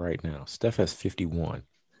have right now? Steph has 51.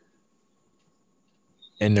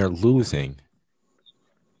 And they're losing.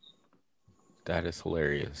 That is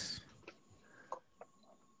hilarious.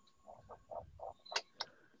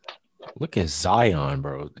 Look at Zion,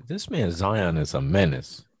 bro. This man Zion is a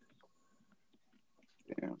menace.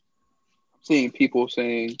 Yeah. I'm seeing people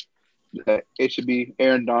saying that it should be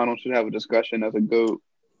Aaron Donald should have a discussion as a GOAT.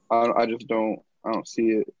 I don't see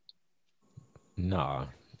it. Nah,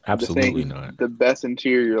 absolutely not. The best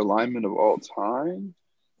interior lineman of all time.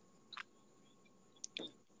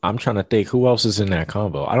 I'm trying to think who else is in that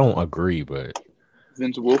combo. I don't agree, but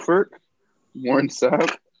Vince Wilfork, Warren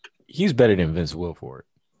Sapp. He's better than Vince Wilfork.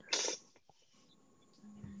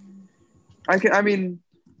 I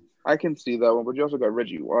can see that one, but you also got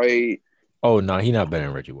Reggie White. Oh no, he's not better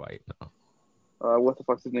than Reggie White. No. What the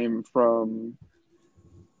fuck's his name from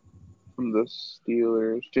the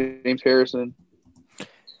Steelers? James Harrison,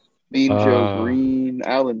 Mean Joe Green,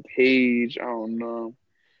 Alan Page. I don't know.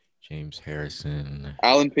 James Harrison.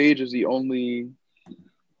 Alan Page is the only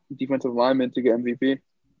defensive lineman to get MVP.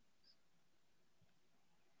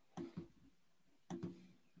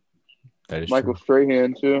 That is Michael true.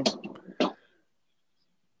 Strahan too.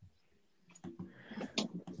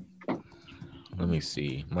 Let me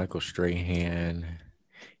see. Michael Strahan.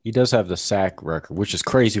 He does have the sack record, which is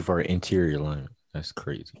crazy for an interior line. That's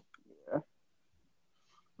crazy.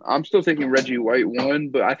 I'm still thinking Reggie White won,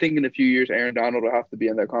 but I think in a few years Aaron Donald will have to be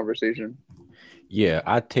in that conversation. Yeah,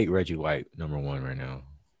 I'd take Reggie White number 1 right now.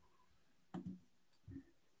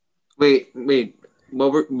 Wait.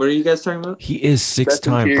 What are you guys talking about? He is Best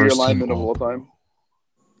 6-time interior first team lineman of all All-Pro. time.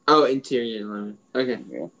 Oh, interior lineman. Okay.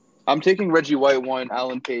 Yeah. I'm taking Reggie White 1,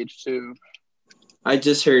 Alan Page 2. I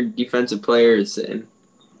just heard defensive players and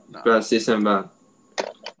Nah. about to say something about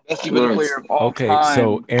Best defensive player of all Okay, time.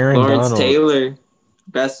 so Aaron Lawrence Donald. Taylor,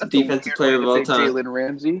 best That's defensive player of all time. Jalen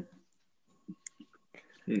Ramsey.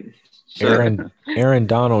 Aaron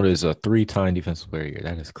Donald is a 3-time defensive player of the year.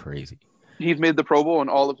 That is crazy. He's made the Pro Bowl in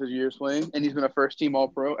all of his years playing, and he's been a first-team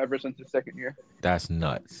All-Pro ever since his second year. That's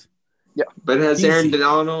nuts. Yeah. But has Easy. Aaron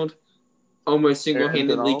Donald almost Aaron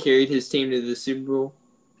single-handedly Donald? carried his team to the Super Bowl?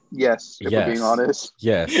 Yes, if we're being honest.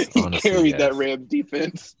 Yes, He honestly, carried yes. that Rams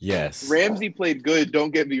defense. Yes. Ramsey played good,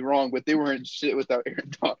 don't get me wrong, but they weren't shit without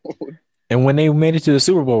Aaron Donald. And when they made it to the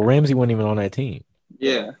Super Bowl, Ramsey wasn't even on that team.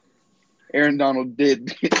 Yeah. Aaron Donald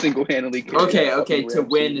did single-handedly carry that Okay, fucking to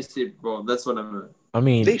Rams win team. the Super Bowl. That's what I meant. I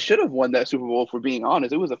mean, They should have won that Super Bowl, if we're being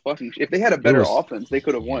honest. It was a fucking – if they had a better offense, they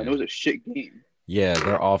could have won. yeah. It was a shit game. yeah,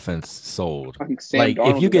 their offense sold. Fucking Sam Like, if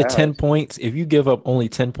Darnold you was get ass. 10 points, if you give up only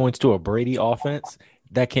 10 points to a Brady offense,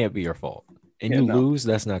 that can't be your fault. And you lose,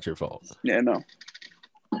 that's not your fault. Yeah, no.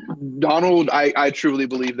 Donald, I truly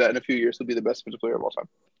believe that in a few years he'll be the best defensive player of all time.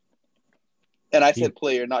 And I said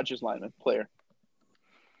player, not just lineman. Player.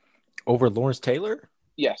 Over Lawrence Taylor?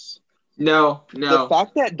 Yes. No. The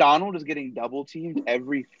fact that Donald is getting double teamed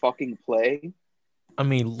every fucking play. I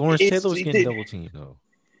mean, Lawrence Taylor was getting double teamed, though.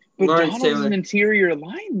 But Lawrence Donald's Taylor. an interior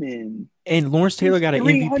lineman. And Lawrence Taylor got an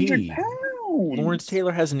 300 MVP. pounds. Lawrence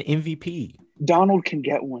Taylor has an MVP. Donald can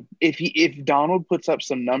get one. If Donald puts up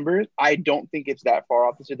some numbers, I don't think it's that far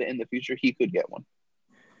off to say that in the future he could get one.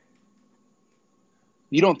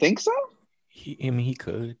 You don't think so? He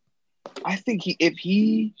could. I think if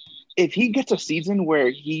he gets a season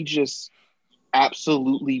where he just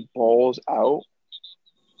absolutely balls out,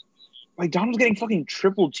 like Donald's getting fucking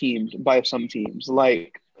triple teamed by some teams.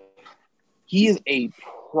 Like he is a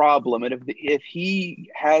problem, and if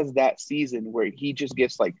he has that season where he just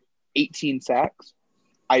gets like 18 sacks,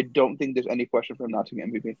 I don't think there's any question for him not to get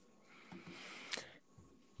MVP.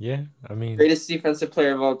 Yeah, I mean, Greatest defensive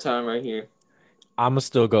player of all time right here. I'm gonna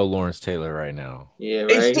still go Lawrence Taylor right now. Yeah,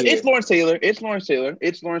 right here. It's Lawrence Taylor. It's Lawrence Taylor.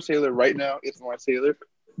 It's Lawrence Taylor right now. It's Lawrence Taylor.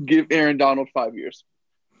 Give Aaron Donald 5 years.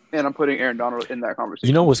 And I'm putting Aaron Donald in that conversation.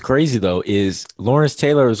 You know what's crazy, though, is Lawrence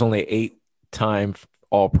Taylor is only 8-time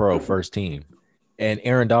All-Pro first team, and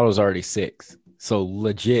Aaron Donald's already 6. So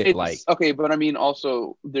legit, okay, but I mean,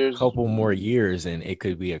 also there's a couple more years, and it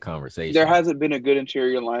could be a conversation. There hasn't been a good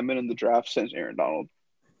interior lineman in the draft since Aaron Donald.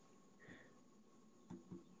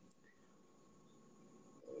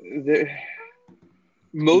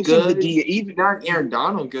 Most good, of the even not Aaron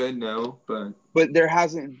Donald good, no, but there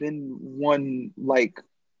hasn't been one like.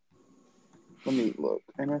 Let me look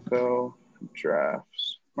NFL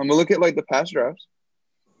drafts. I'm gonna look at like the past drafts,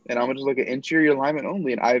 and I'm gonna just look at interior lineman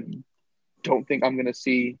only, and I don't think I'm gonna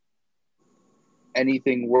see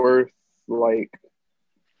anything worth like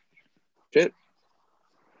shit.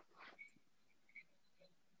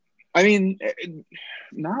 I mean,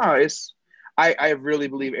 nah, it's. I really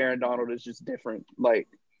believe Aaron Donald is just different. Like,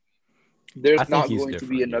 there's not going to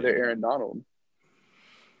be another Aaron Donald.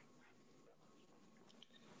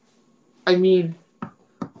 I mean,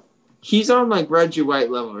 he's on like Reggie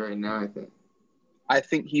White level right now, I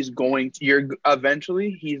think he's going to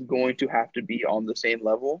eventually he's going to have to be on the same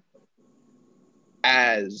level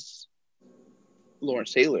as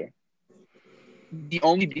Lawrence Taylor. The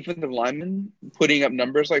only defensive lineman putting up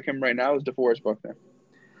numbers like him right now is DeForest Buckner.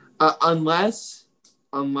 Unless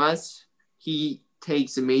he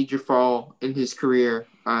takes a major fall in his career,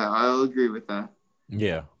 I'll agree with that.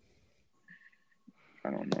 Yeah.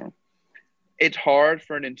 I don't know. It's hard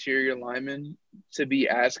for an interior lineman to be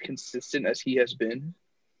as consistent as he has been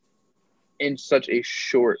in such a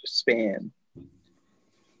short span.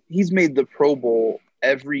 He's made the Pro Bowl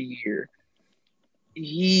every year.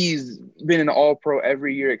 He's been an All-Pro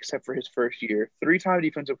every year except for his first year. 3-time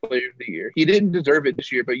Defensive Player of the Year. He didn't deserve it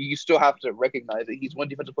this year, but you still have to recognize that he's one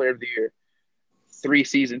Defensive Player of the Year 3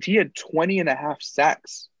 seasons. He had 20 and a half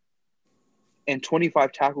sacks and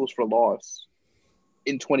 25 tackles for loss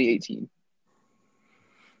in 2018.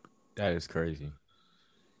 That is crazy.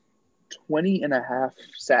 20 and a half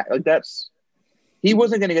sacks. Like, that's He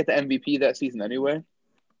wasn't going to get the MVP that season anyway,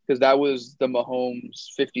 because that was the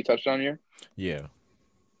Mahomes 50 touchdown year. Yeah.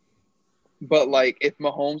 But like, if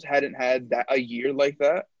Mahomes hadn't had a year like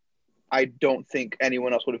that, I don't think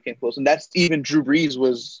anyone else would have came close. And that's even Drew Brees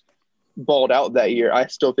was balled out that year. I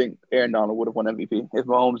still think Aaron Donald would have won MVP if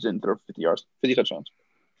Mahomes didn't throw 50 touchdowns.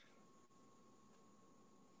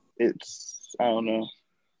 I don't know.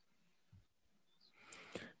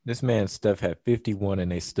 This man Steph had 51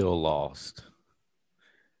 and they still lost.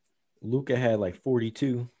 Luka had like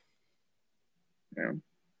 42. Damn.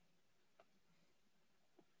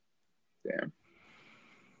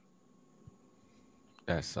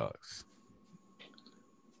 That sucks.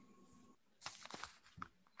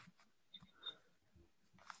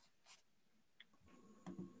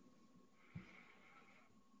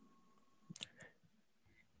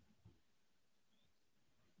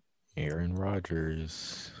 Aaron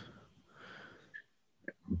Rodgers.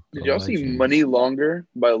 Did y'all see Money Longer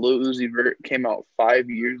by Lil Uzi Vert came out 5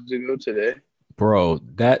 years ago today? Bro,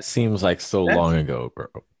 that seems like so long ago, bro.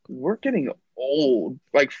 We're getting old.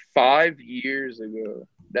 Like 5 years ago.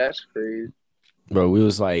 That's crazy. Bro, we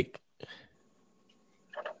was like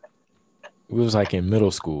in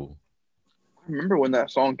middle school. I remember when that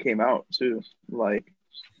song came out too. Like,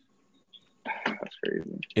 that's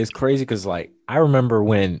crazy. It's crazy because like I remember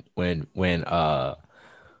when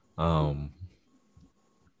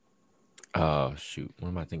shoot, what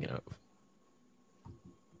am I thinking of?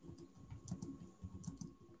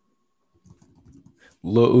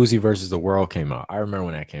 Lil Uzi versus the World came out. I remember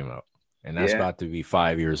when that came out. And that's about to be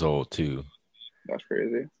 5 years old too. That's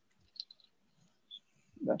crazy.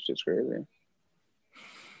 That's just crazy.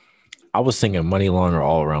 I was singing Money Longer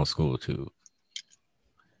all around school too.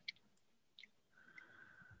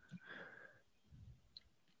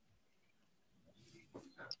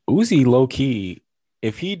 Uzi low key,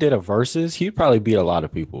 if he did a versus, he'd probably beat a lot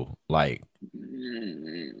of people. Like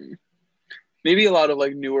maybe a lot of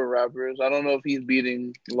like newer rappers. I don't know if he's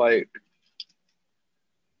beating like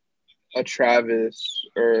a Travis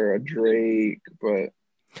or a Drake, but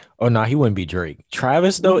oh no, he wouldn't be Drake.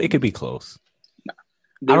 Travis though, it could be close.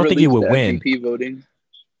 I don't think he would win. MVP voting.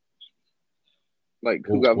 Like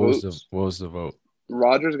who got votes? What was the vote?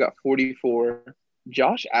 Rodgers got 44.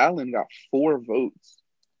 Josh Allen got 4 votes.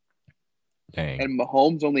 Dang. And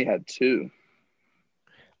Mahomes only had 2.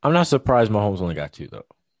 I'm not surprised Mahomes only got 2 though.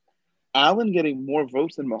 Allen getting more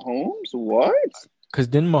votes than Mahomes? What? Because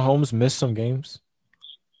didn't Mahomes miss some games?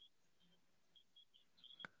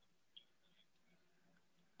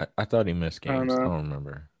 I thought he missed games. I don't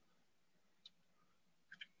remember.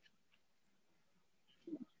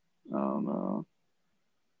 I don't know.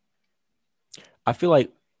 I feel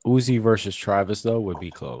like Uzi versus Travis though would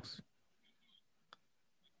be close.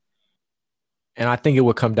 And I think it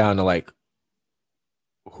would come down to like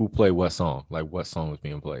who played what song, like what song was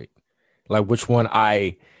being played. Like which one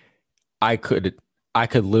I could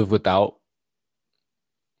live without,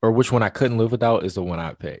 or which one I couldn't live without is the one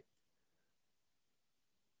I pick.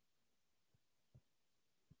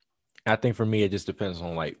 I think for me it just depends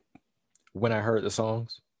on like when I heard the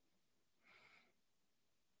songs.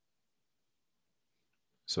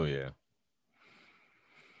 So yeah.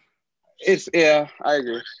 I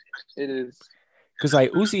agree. It is. Because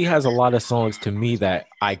like Uzi has a lot of songs to me that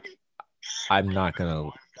I'm not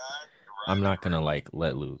gonna like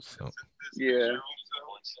let loose. So. Yeah.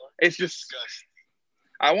 It's just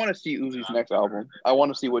I want to see Uzi's next album. I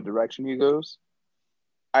want to see what direction he goes.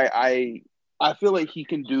 I feel like he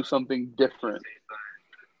can do something different.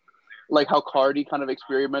 Like how Cardi kind of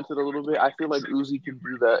experimented a little bit. I feel like Uzi can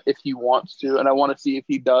do that if he wants to, and I want to see if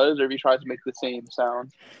he does or if he tries to make the same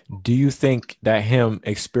sound. Do you think that him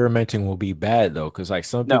experimenting will be bad though? Because like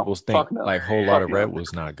some people think like Whole Lot of Red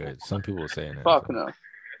was not good. Some people are saying that. Fuck no.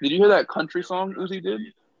 Did you hear that country song Uzi did?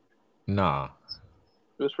 Nah.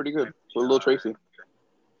 It was pretty good. With Lil Tracy.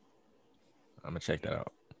 I'm gonna check that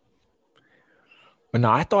out. But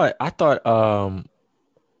no, I thought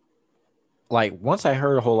like once I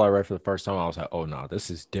heard A Whole Lot of Red for the first time, I was like, oh no,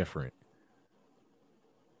 this is different.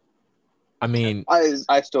 I mean,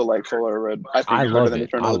 I still like Whole Lot of Red. I love it.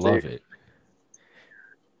 I love it.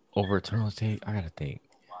 Over Eternal Take, I gotta think.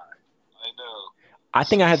 I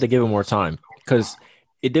think I had to give it more time because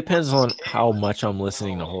it depends on how much I'm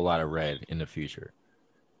listening to A Whole Lot of Red in the future.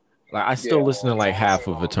 Like I still listen to like half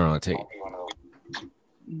of Eternal Take.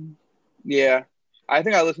 Yeah, I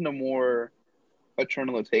think I listen to more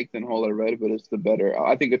Eternal Take than Whole Lot of Red, but it's the better.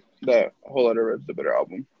 I think the Whole Lot of Red is the better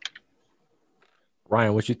album.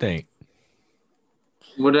 Ryan, what you think?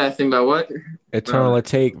 What did I think about what? Eternal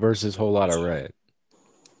Take versus Whole Lot of Red.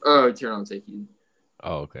 Oh, Eternal Take.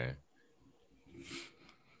 Oh, okay.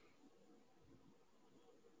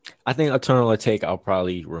 I think Eternal Take I'll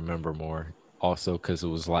probably remember more also because it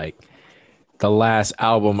was like the last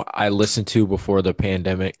album I listened to before the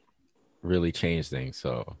pandemic really changed things.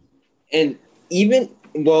 So And even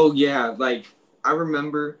well, yeah, like I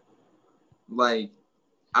remember, like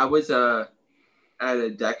I was at a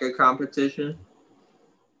DECA competition,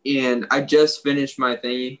 and I just finished my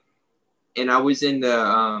thing, and I was in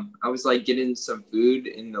the I was like getting some food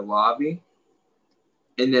in the lobby,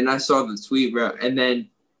 and then I saw the tweet, bro, and then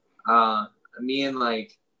me and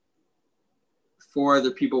like four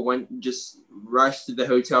other people just rushed to the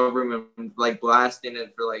hotel room and like blasting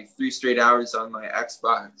it for like 3 straight hours on my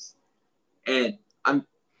Xbox. And I'm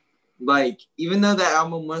like, even though that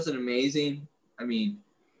album wasn't amazing, I mean,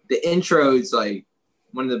 the intro is like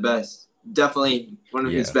one of the best, definitely one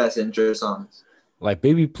of his best intro songs. like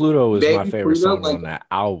Baby Pluto is my Baby favorite Pluto, song like, on that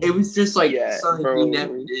album. it was just like Yeah, something bro. he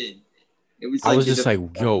never did. It was I like was just like,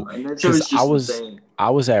 yo, and that show was just insane. I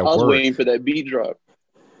was at I was work. waiting for that beat drop.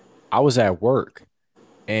 I was at work,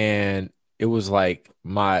 and it was like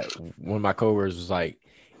one of my coworkers was like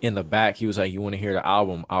in the back. He was like, "You want to hear the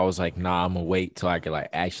album?" I was like, "Nah, I'm gonna wait till I could like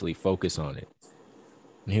actually focus on it."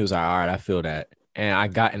 And he was like, "All right, I feel that." And I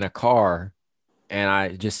got in a car, and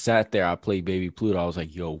I just sat there. I played Baby Pluto. I was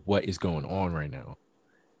like, "Yo, what is going on right now?"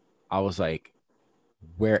 I was like,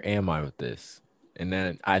 "Where am I with this?" And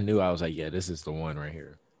then I knew I was like, "Yeah, this is the one right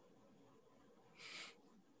here."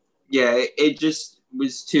 Yeah, it just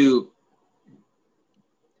was too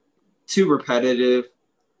repetitive.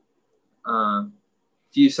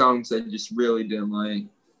 Few songs I just really didn't like,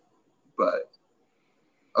 but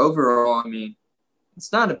overall, I mean,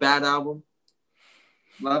 it's not a bad album.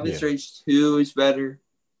 Love is Rage 2 is better.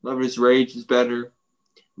 Love is Rage is better.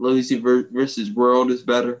 Lucy versus World is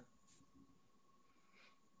better.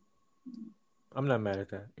 I'm not mad at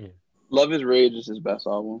that. Yeah. Love is Rage is his best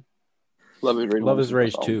album. Love is Rage. Love is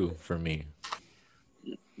Rage 2 for me.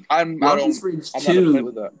 Love is Rage I'm 2. not upset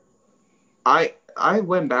with that. I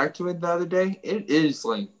went back to it the other day. It is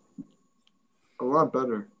like a lot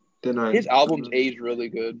better than His albums aged really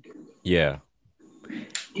good. Yeah.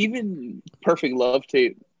 Even Perfect Love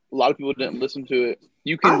Tape, a lot of people didn't listen to it.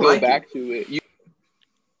 You can go back to it.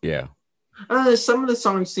 Yeah. Some of the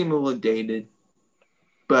songs seem a little dated,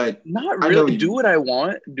 but not really. Do What I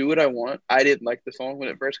Want. Do What I Want. I didn't like the song when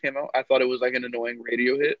it first came out. I thought it was like an annoying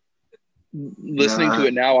radio hit. Listening to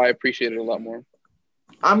it now, I appreciate it a lot more.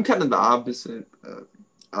 I'm kind of the opposite.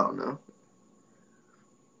 I don't know.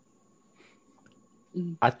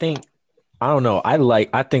 I don't know.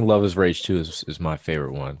 I think Love is Rage 2 is my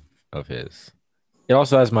favorite one of his. It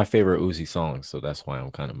also has my favorite Uzi song, so that's why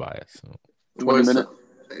I'm kind of biased. So. 20 minutes?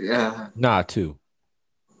 Yeah. Nah, 2.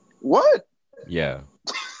 What? Yeah.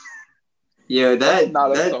 Yeah, that's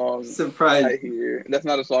not a song surprised. I hear. That's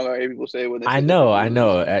not a song I hear people say when they say I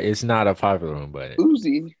know. It's not a popular one, but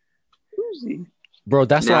Uzi. Bro,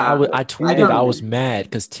 that's why I tweeted I was mad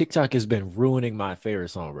because TikTok has been ruining my favorite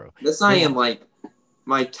song, bro. That's not even like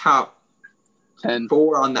my top 10.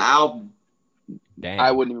 4 on the album. Damn.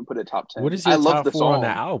 I wouldn't even put it top 10. What is your top 4 song on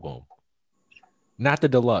that album? Not the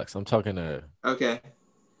deluxe. I'm talking to. Okay.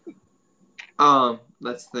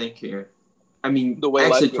 Let's think here. I mean, The Way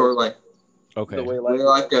actually, Life Goes. Life. Okay. The Way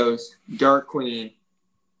Life Goes. Dark Queen.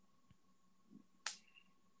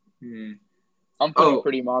 I'm putting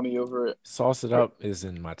Pretty Mommy over it. Sauce It Up is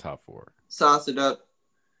in my top 4. Sauce It Up.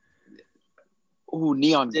 Ooh,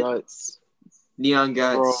 Neon Guts. Neon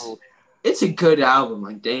Guts. Bro. It's a good album.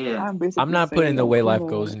 Like, damn. I'm not putting The Way Life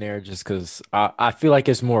Goes in there just because I feel like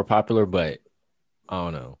it's more popular, but I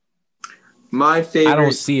don't know. My favorite. I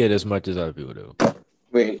don't see it as much as other people do.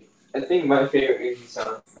 Wait. I think my favorite Uzi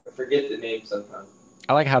song. I forget the name sometimes.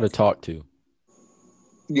 I like How to Talk To.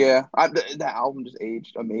 Yeah. That album just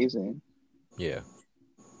aged amazing. Yeah.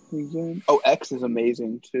 Oh, X is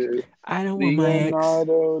amazing too. I don't want my ex.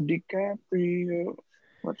 Leonardo DiCaprio.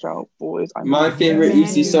 Watch out, boys. My favorite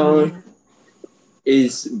Uzi song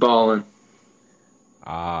is Ballin'.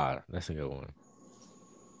 Ah, that's a good one.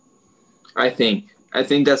 I think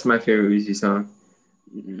that's my favorite Uzi song.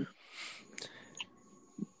 Mm-hmm.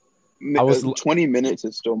 I was 20 minutes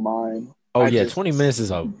is still mine. Oh, 20 minutes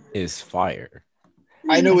is fire.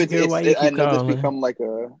 I know I know it's become like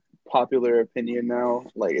a popular opinion now.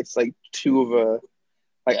 Like it's like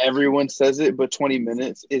like everyone says it, but 20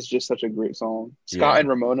 minutes is just such a great song. Scott and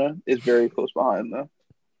Ramona is very close behind though.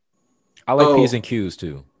 I like P's and Q's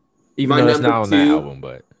too. Even though it's not on that album,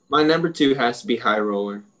 but my number 2 has to be High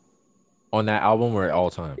Roller. On that album or all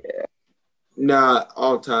time? Yeah. Nah,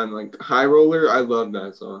 all time. Like High Roller, I love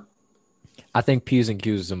that song. I think P's and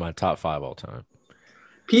Q's is in my top 5 all time.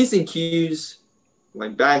 P's and Q's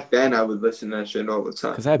Like back then, I would listen to that shit all the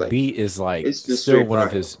time. Because that Like, beat is like it's just still straight one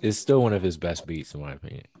of fire. his best beats in my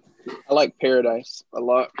opinion. I like Paradise a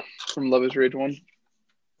lot from Love Is Rage 1.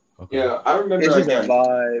 Okay. Yeah, I remember It's just a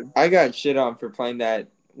vibe. I got shit on for playing that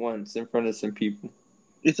once in front of some people.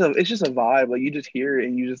 It's just a vibe. Like you just hear it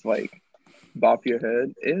and you just like bop your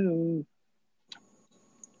head. Ew.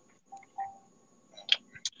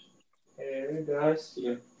 Hey guys,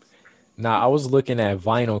 yeah. Now I was looking at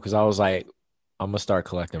vinyl because I was like, I'm gonna start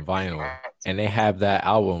collecting vinyl, and they have that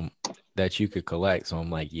album that you could collect. So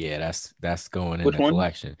I'm like, yeah, that's going in Which the one?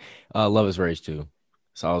 collection. Love Is Rage 2.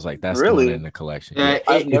 So I was like, that's going Really? in the collection. Yeah, Yeah.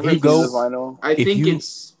 I've never you seen go- the vinyl. I if think you-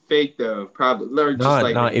 it's fake though, probably. Or just Nah,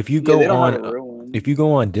 like nah. If you Yeah, go they don't on, have a real one. if you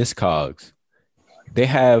go on Discogs, they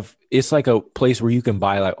have it's like a place where you can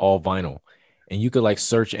buy like all vinyl, and you could like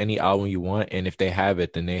search any album you want, and if they have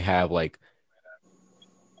it, then they have like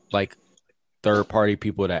third party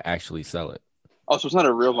people that actually sell it. Oh, so it's not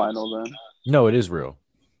a real vinyl then. No, it is real.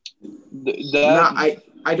 No,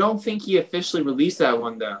 I don't think he officially released that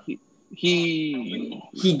one though. He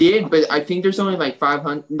did, but I think there's only like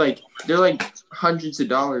 500. Like they're like hundreds of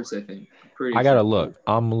dollars. I think. I gotta look.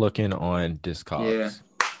 I'm looking on Discogs.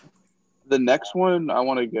 Yeah. The next one I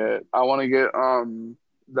want to get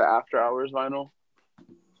the After Hours vinyl.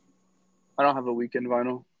 I don't have a Weekend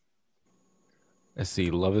vinyl. Let's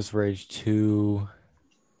see. Love Is Rage 2.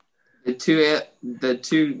 The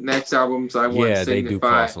two next albums I want Yeah, they do signify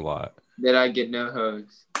cost a lot. that I get no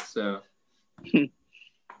hoes. So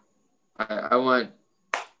I want.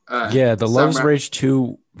 Yeah, the Love Is Summer- Rage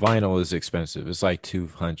 2 vinyl is expensive. It's like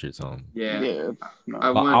 200 something. Yeah. No. I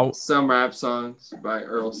want some rap songs by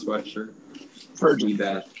Earl Sweatshirt. Virgin.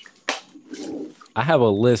 That. I have a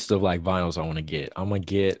list of like vinyls I want to get. I'm gonna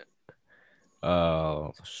get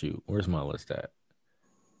shoot, where's my list at?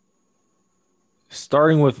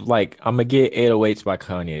 Starting with like I'm gonna get 808s by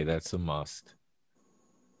Kanye. That's a must.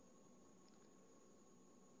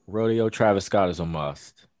 Rodeo Travis Scott is a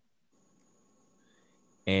must.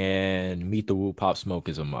 And Meet the Woo Pop Smoke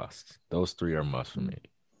is a must. Those three are must for me.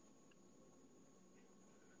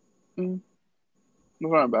 That's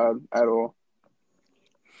not bad at all.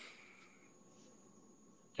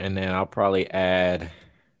 And then I'll probably add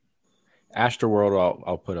Astroworld.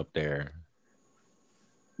 I'll put up there.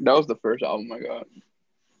 That was the first album I got.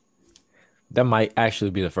 That might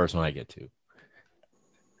actually be the first one I get to.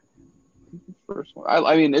 First one.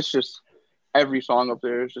 I mean, it's just every song up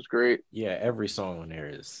there is just great. Yeah, every song on there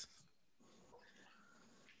is.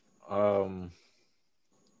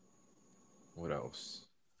 What else?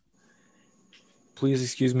 Please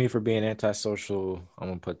excuse me for being antisocial. I'm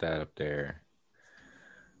gonna put that up there.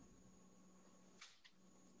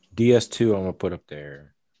 DS2, I'm gonna put up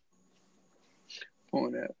there.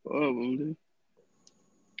 On that. Oh,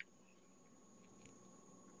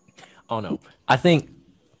 Oh no. I think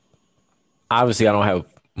obviously I don't have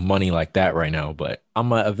money like that right now, but I'm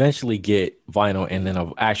gonna eventually get vinyl and then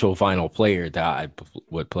an actual vinyl player that I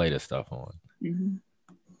would play this stuff on. mm-hmm.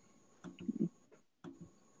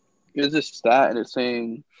 There's this stat and it's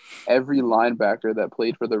saying every linebacker that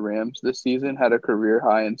played for the Rams this season had a career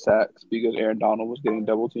high in sacks because Aaron Donald was getting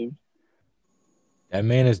double teamed. That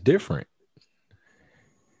man is different.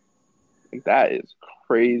 Like, that is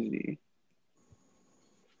crazy.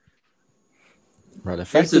 Bro, the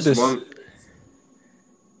fact There's that this one.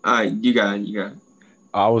 You got it.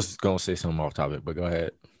 I was gonna say something off topic, but go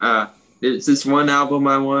ahead. There's this one album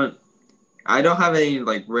I want. I don't have any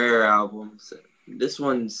like rare albums. This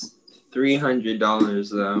one's $300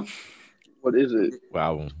 though. What is it?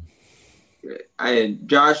 Wow.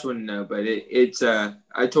 Josh wouldn't know, but it's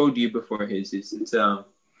I told you before his. It's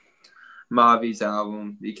Mavi's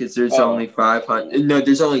album because there's only 500. No,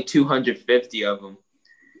 there's only 250 of them.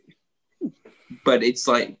 But it's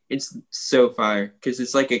so fire because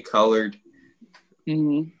it's like a colored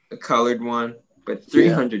one, but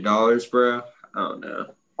 $300, bro. I don't know.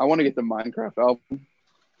 I want to get the Minecraft album.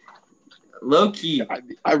 Low key,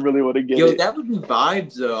 I really want to get it. Yo, that would be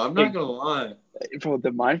vibes though. I'm not gonna lie. Bro, the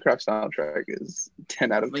Minecraft soundtrack is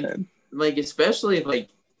 10 out of 10. Like especially like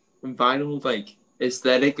vinyl like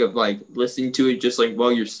aesthetic of like listening to it just like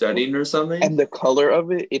while you're studying or something. And the color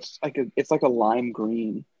of it, it's like a lime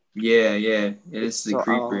green. Yeah. It's the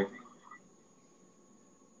creeper.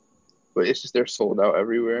 But it's just they're sold out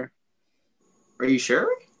everywhere. Are you sure?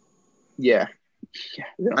 Yeah.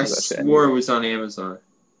 I swore it was on Amazon.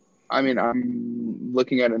 I mean, I'm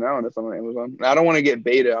looking at it now and it's on Amazon. I don't want to get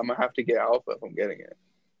beta. I'm going to have to get alpha if I'm getting it.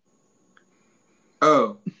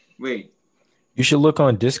 Oh, wait. You should look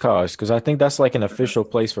on Discogs because I think that's like an official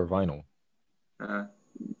place for vinyl. I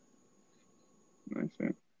see.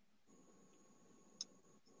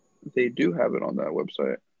 They do have it on that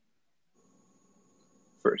website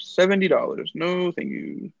for $70. No, thank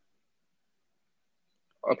you.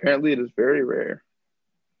 Apparently, it is very rare.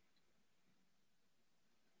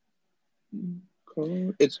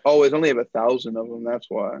 It's only have 1,000 of them. That's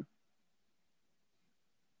why.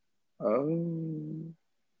 Oh,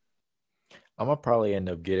 I'm gonna probably end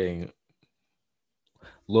up getting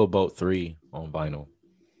Lil Boat 3 on vinyl.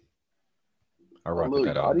 I a rock Lil with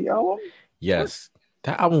that album. Yachty album? Yes,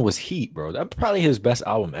 that album was heat, bro. That's probably his best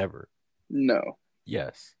album ever. No,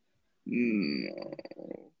 Yes, no.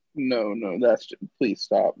 That's just, please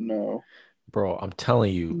stop. No, bro. I'm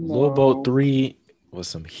telling you, Lil No. Boat 3 was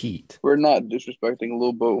some heat. we're not disrespecting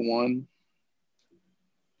Lil Boat 1.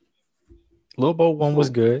 Lil Boat 1 was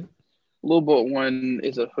good. Lil Boat 1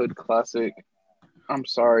 is a hood classic. I'm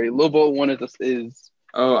sorry, Lil Boat 1 is.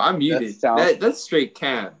 Oh, I'm muted. That's straight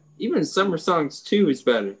cap. Even Summer Songs 2 is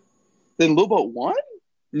better. Then Lil Boat 1?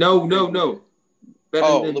 No.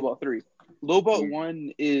 Better than Lil Boat 3. Lil Boat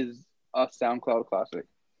 1 is a SoundCloud classic.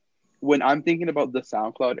 When I'm thinking about the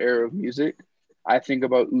SoundCloud era of music, I think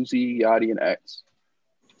about Uzi, Yachty, and X.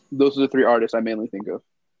 Those are the three artists I mainly think of.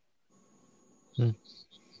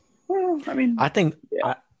 Well, I mean, I think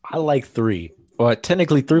I like 3. Well,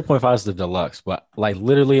 technically 3.5 is the deluxe, but like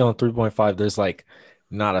literally on 3.5, there's like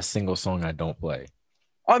not a single song I don't play.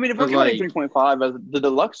 I mean, if we're counting 3.5, the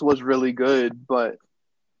deluxe was really good, but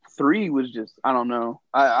 3 was just, I don't know.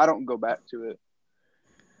 I don't go back to it.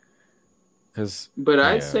 But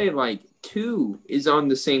I'd say like 2 is on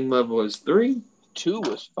the same level as 3. 2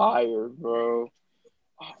 was fire, bro.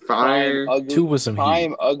 Fire. 2 was some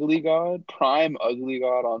Prime heat. Ugly God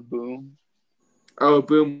on Boom. Oh,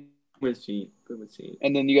 Boom was heat.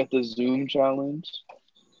 And then you got the Zoom challenge.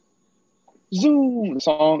 Zoom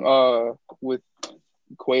song with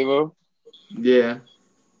Quavo. Yeah.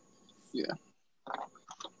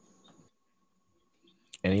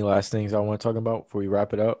 Any last things I want to talk about before we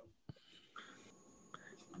wrap it up?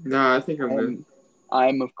 No, I think I'm good.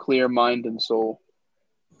 I'm of clear mind and soul.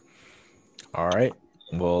 All right.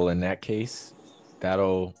 Well, in that case,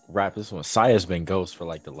 that'll wrap this one. Saya's been ghost for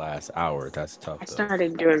like the last hour. That's tough. I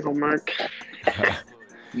started doing homework.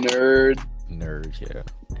 Nerd, yeah.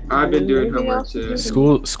 I've been doing homework too.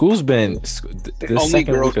 School's been this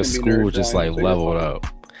second week of school just like leveled up.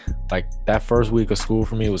 Like that first week of school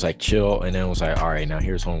for me was like chill, and then it was like, all right, now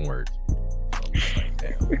here's homework. Like,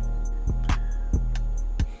 damn.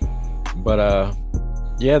 But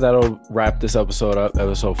yeah, that'll wrap this episode up.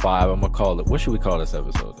 Episode 5. I'm gonna call it. What should we call this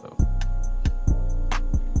episode though?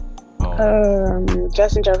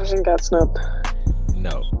 Justin Jefferson got snubbed.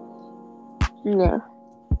 No. Yeah.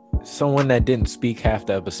 Someone that didn't speak half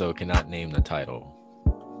the episode cannot name the title.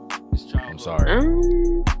 I'm sorry.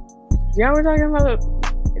 Yeah, we're talking about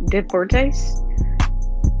Deportes.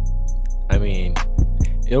 I mean,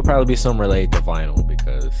 it'll probably be something related to vinyl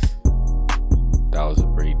because that was a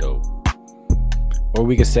pretty dope. Or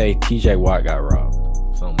we could say TJ Watt got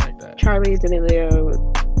robbed. Something like that. Charlie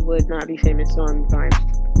D'Amelio would not be famous on Vine.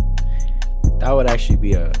 That would actually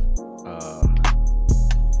be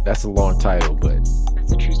that's a long title, but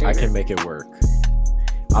that's a true statement. I can make it work.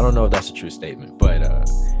 I don't know if that's a true statement, but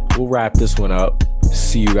we'll wrap this one up.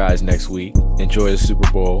 See you guys next week. Enjoy the Super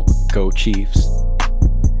Bowl. Go Chiefs.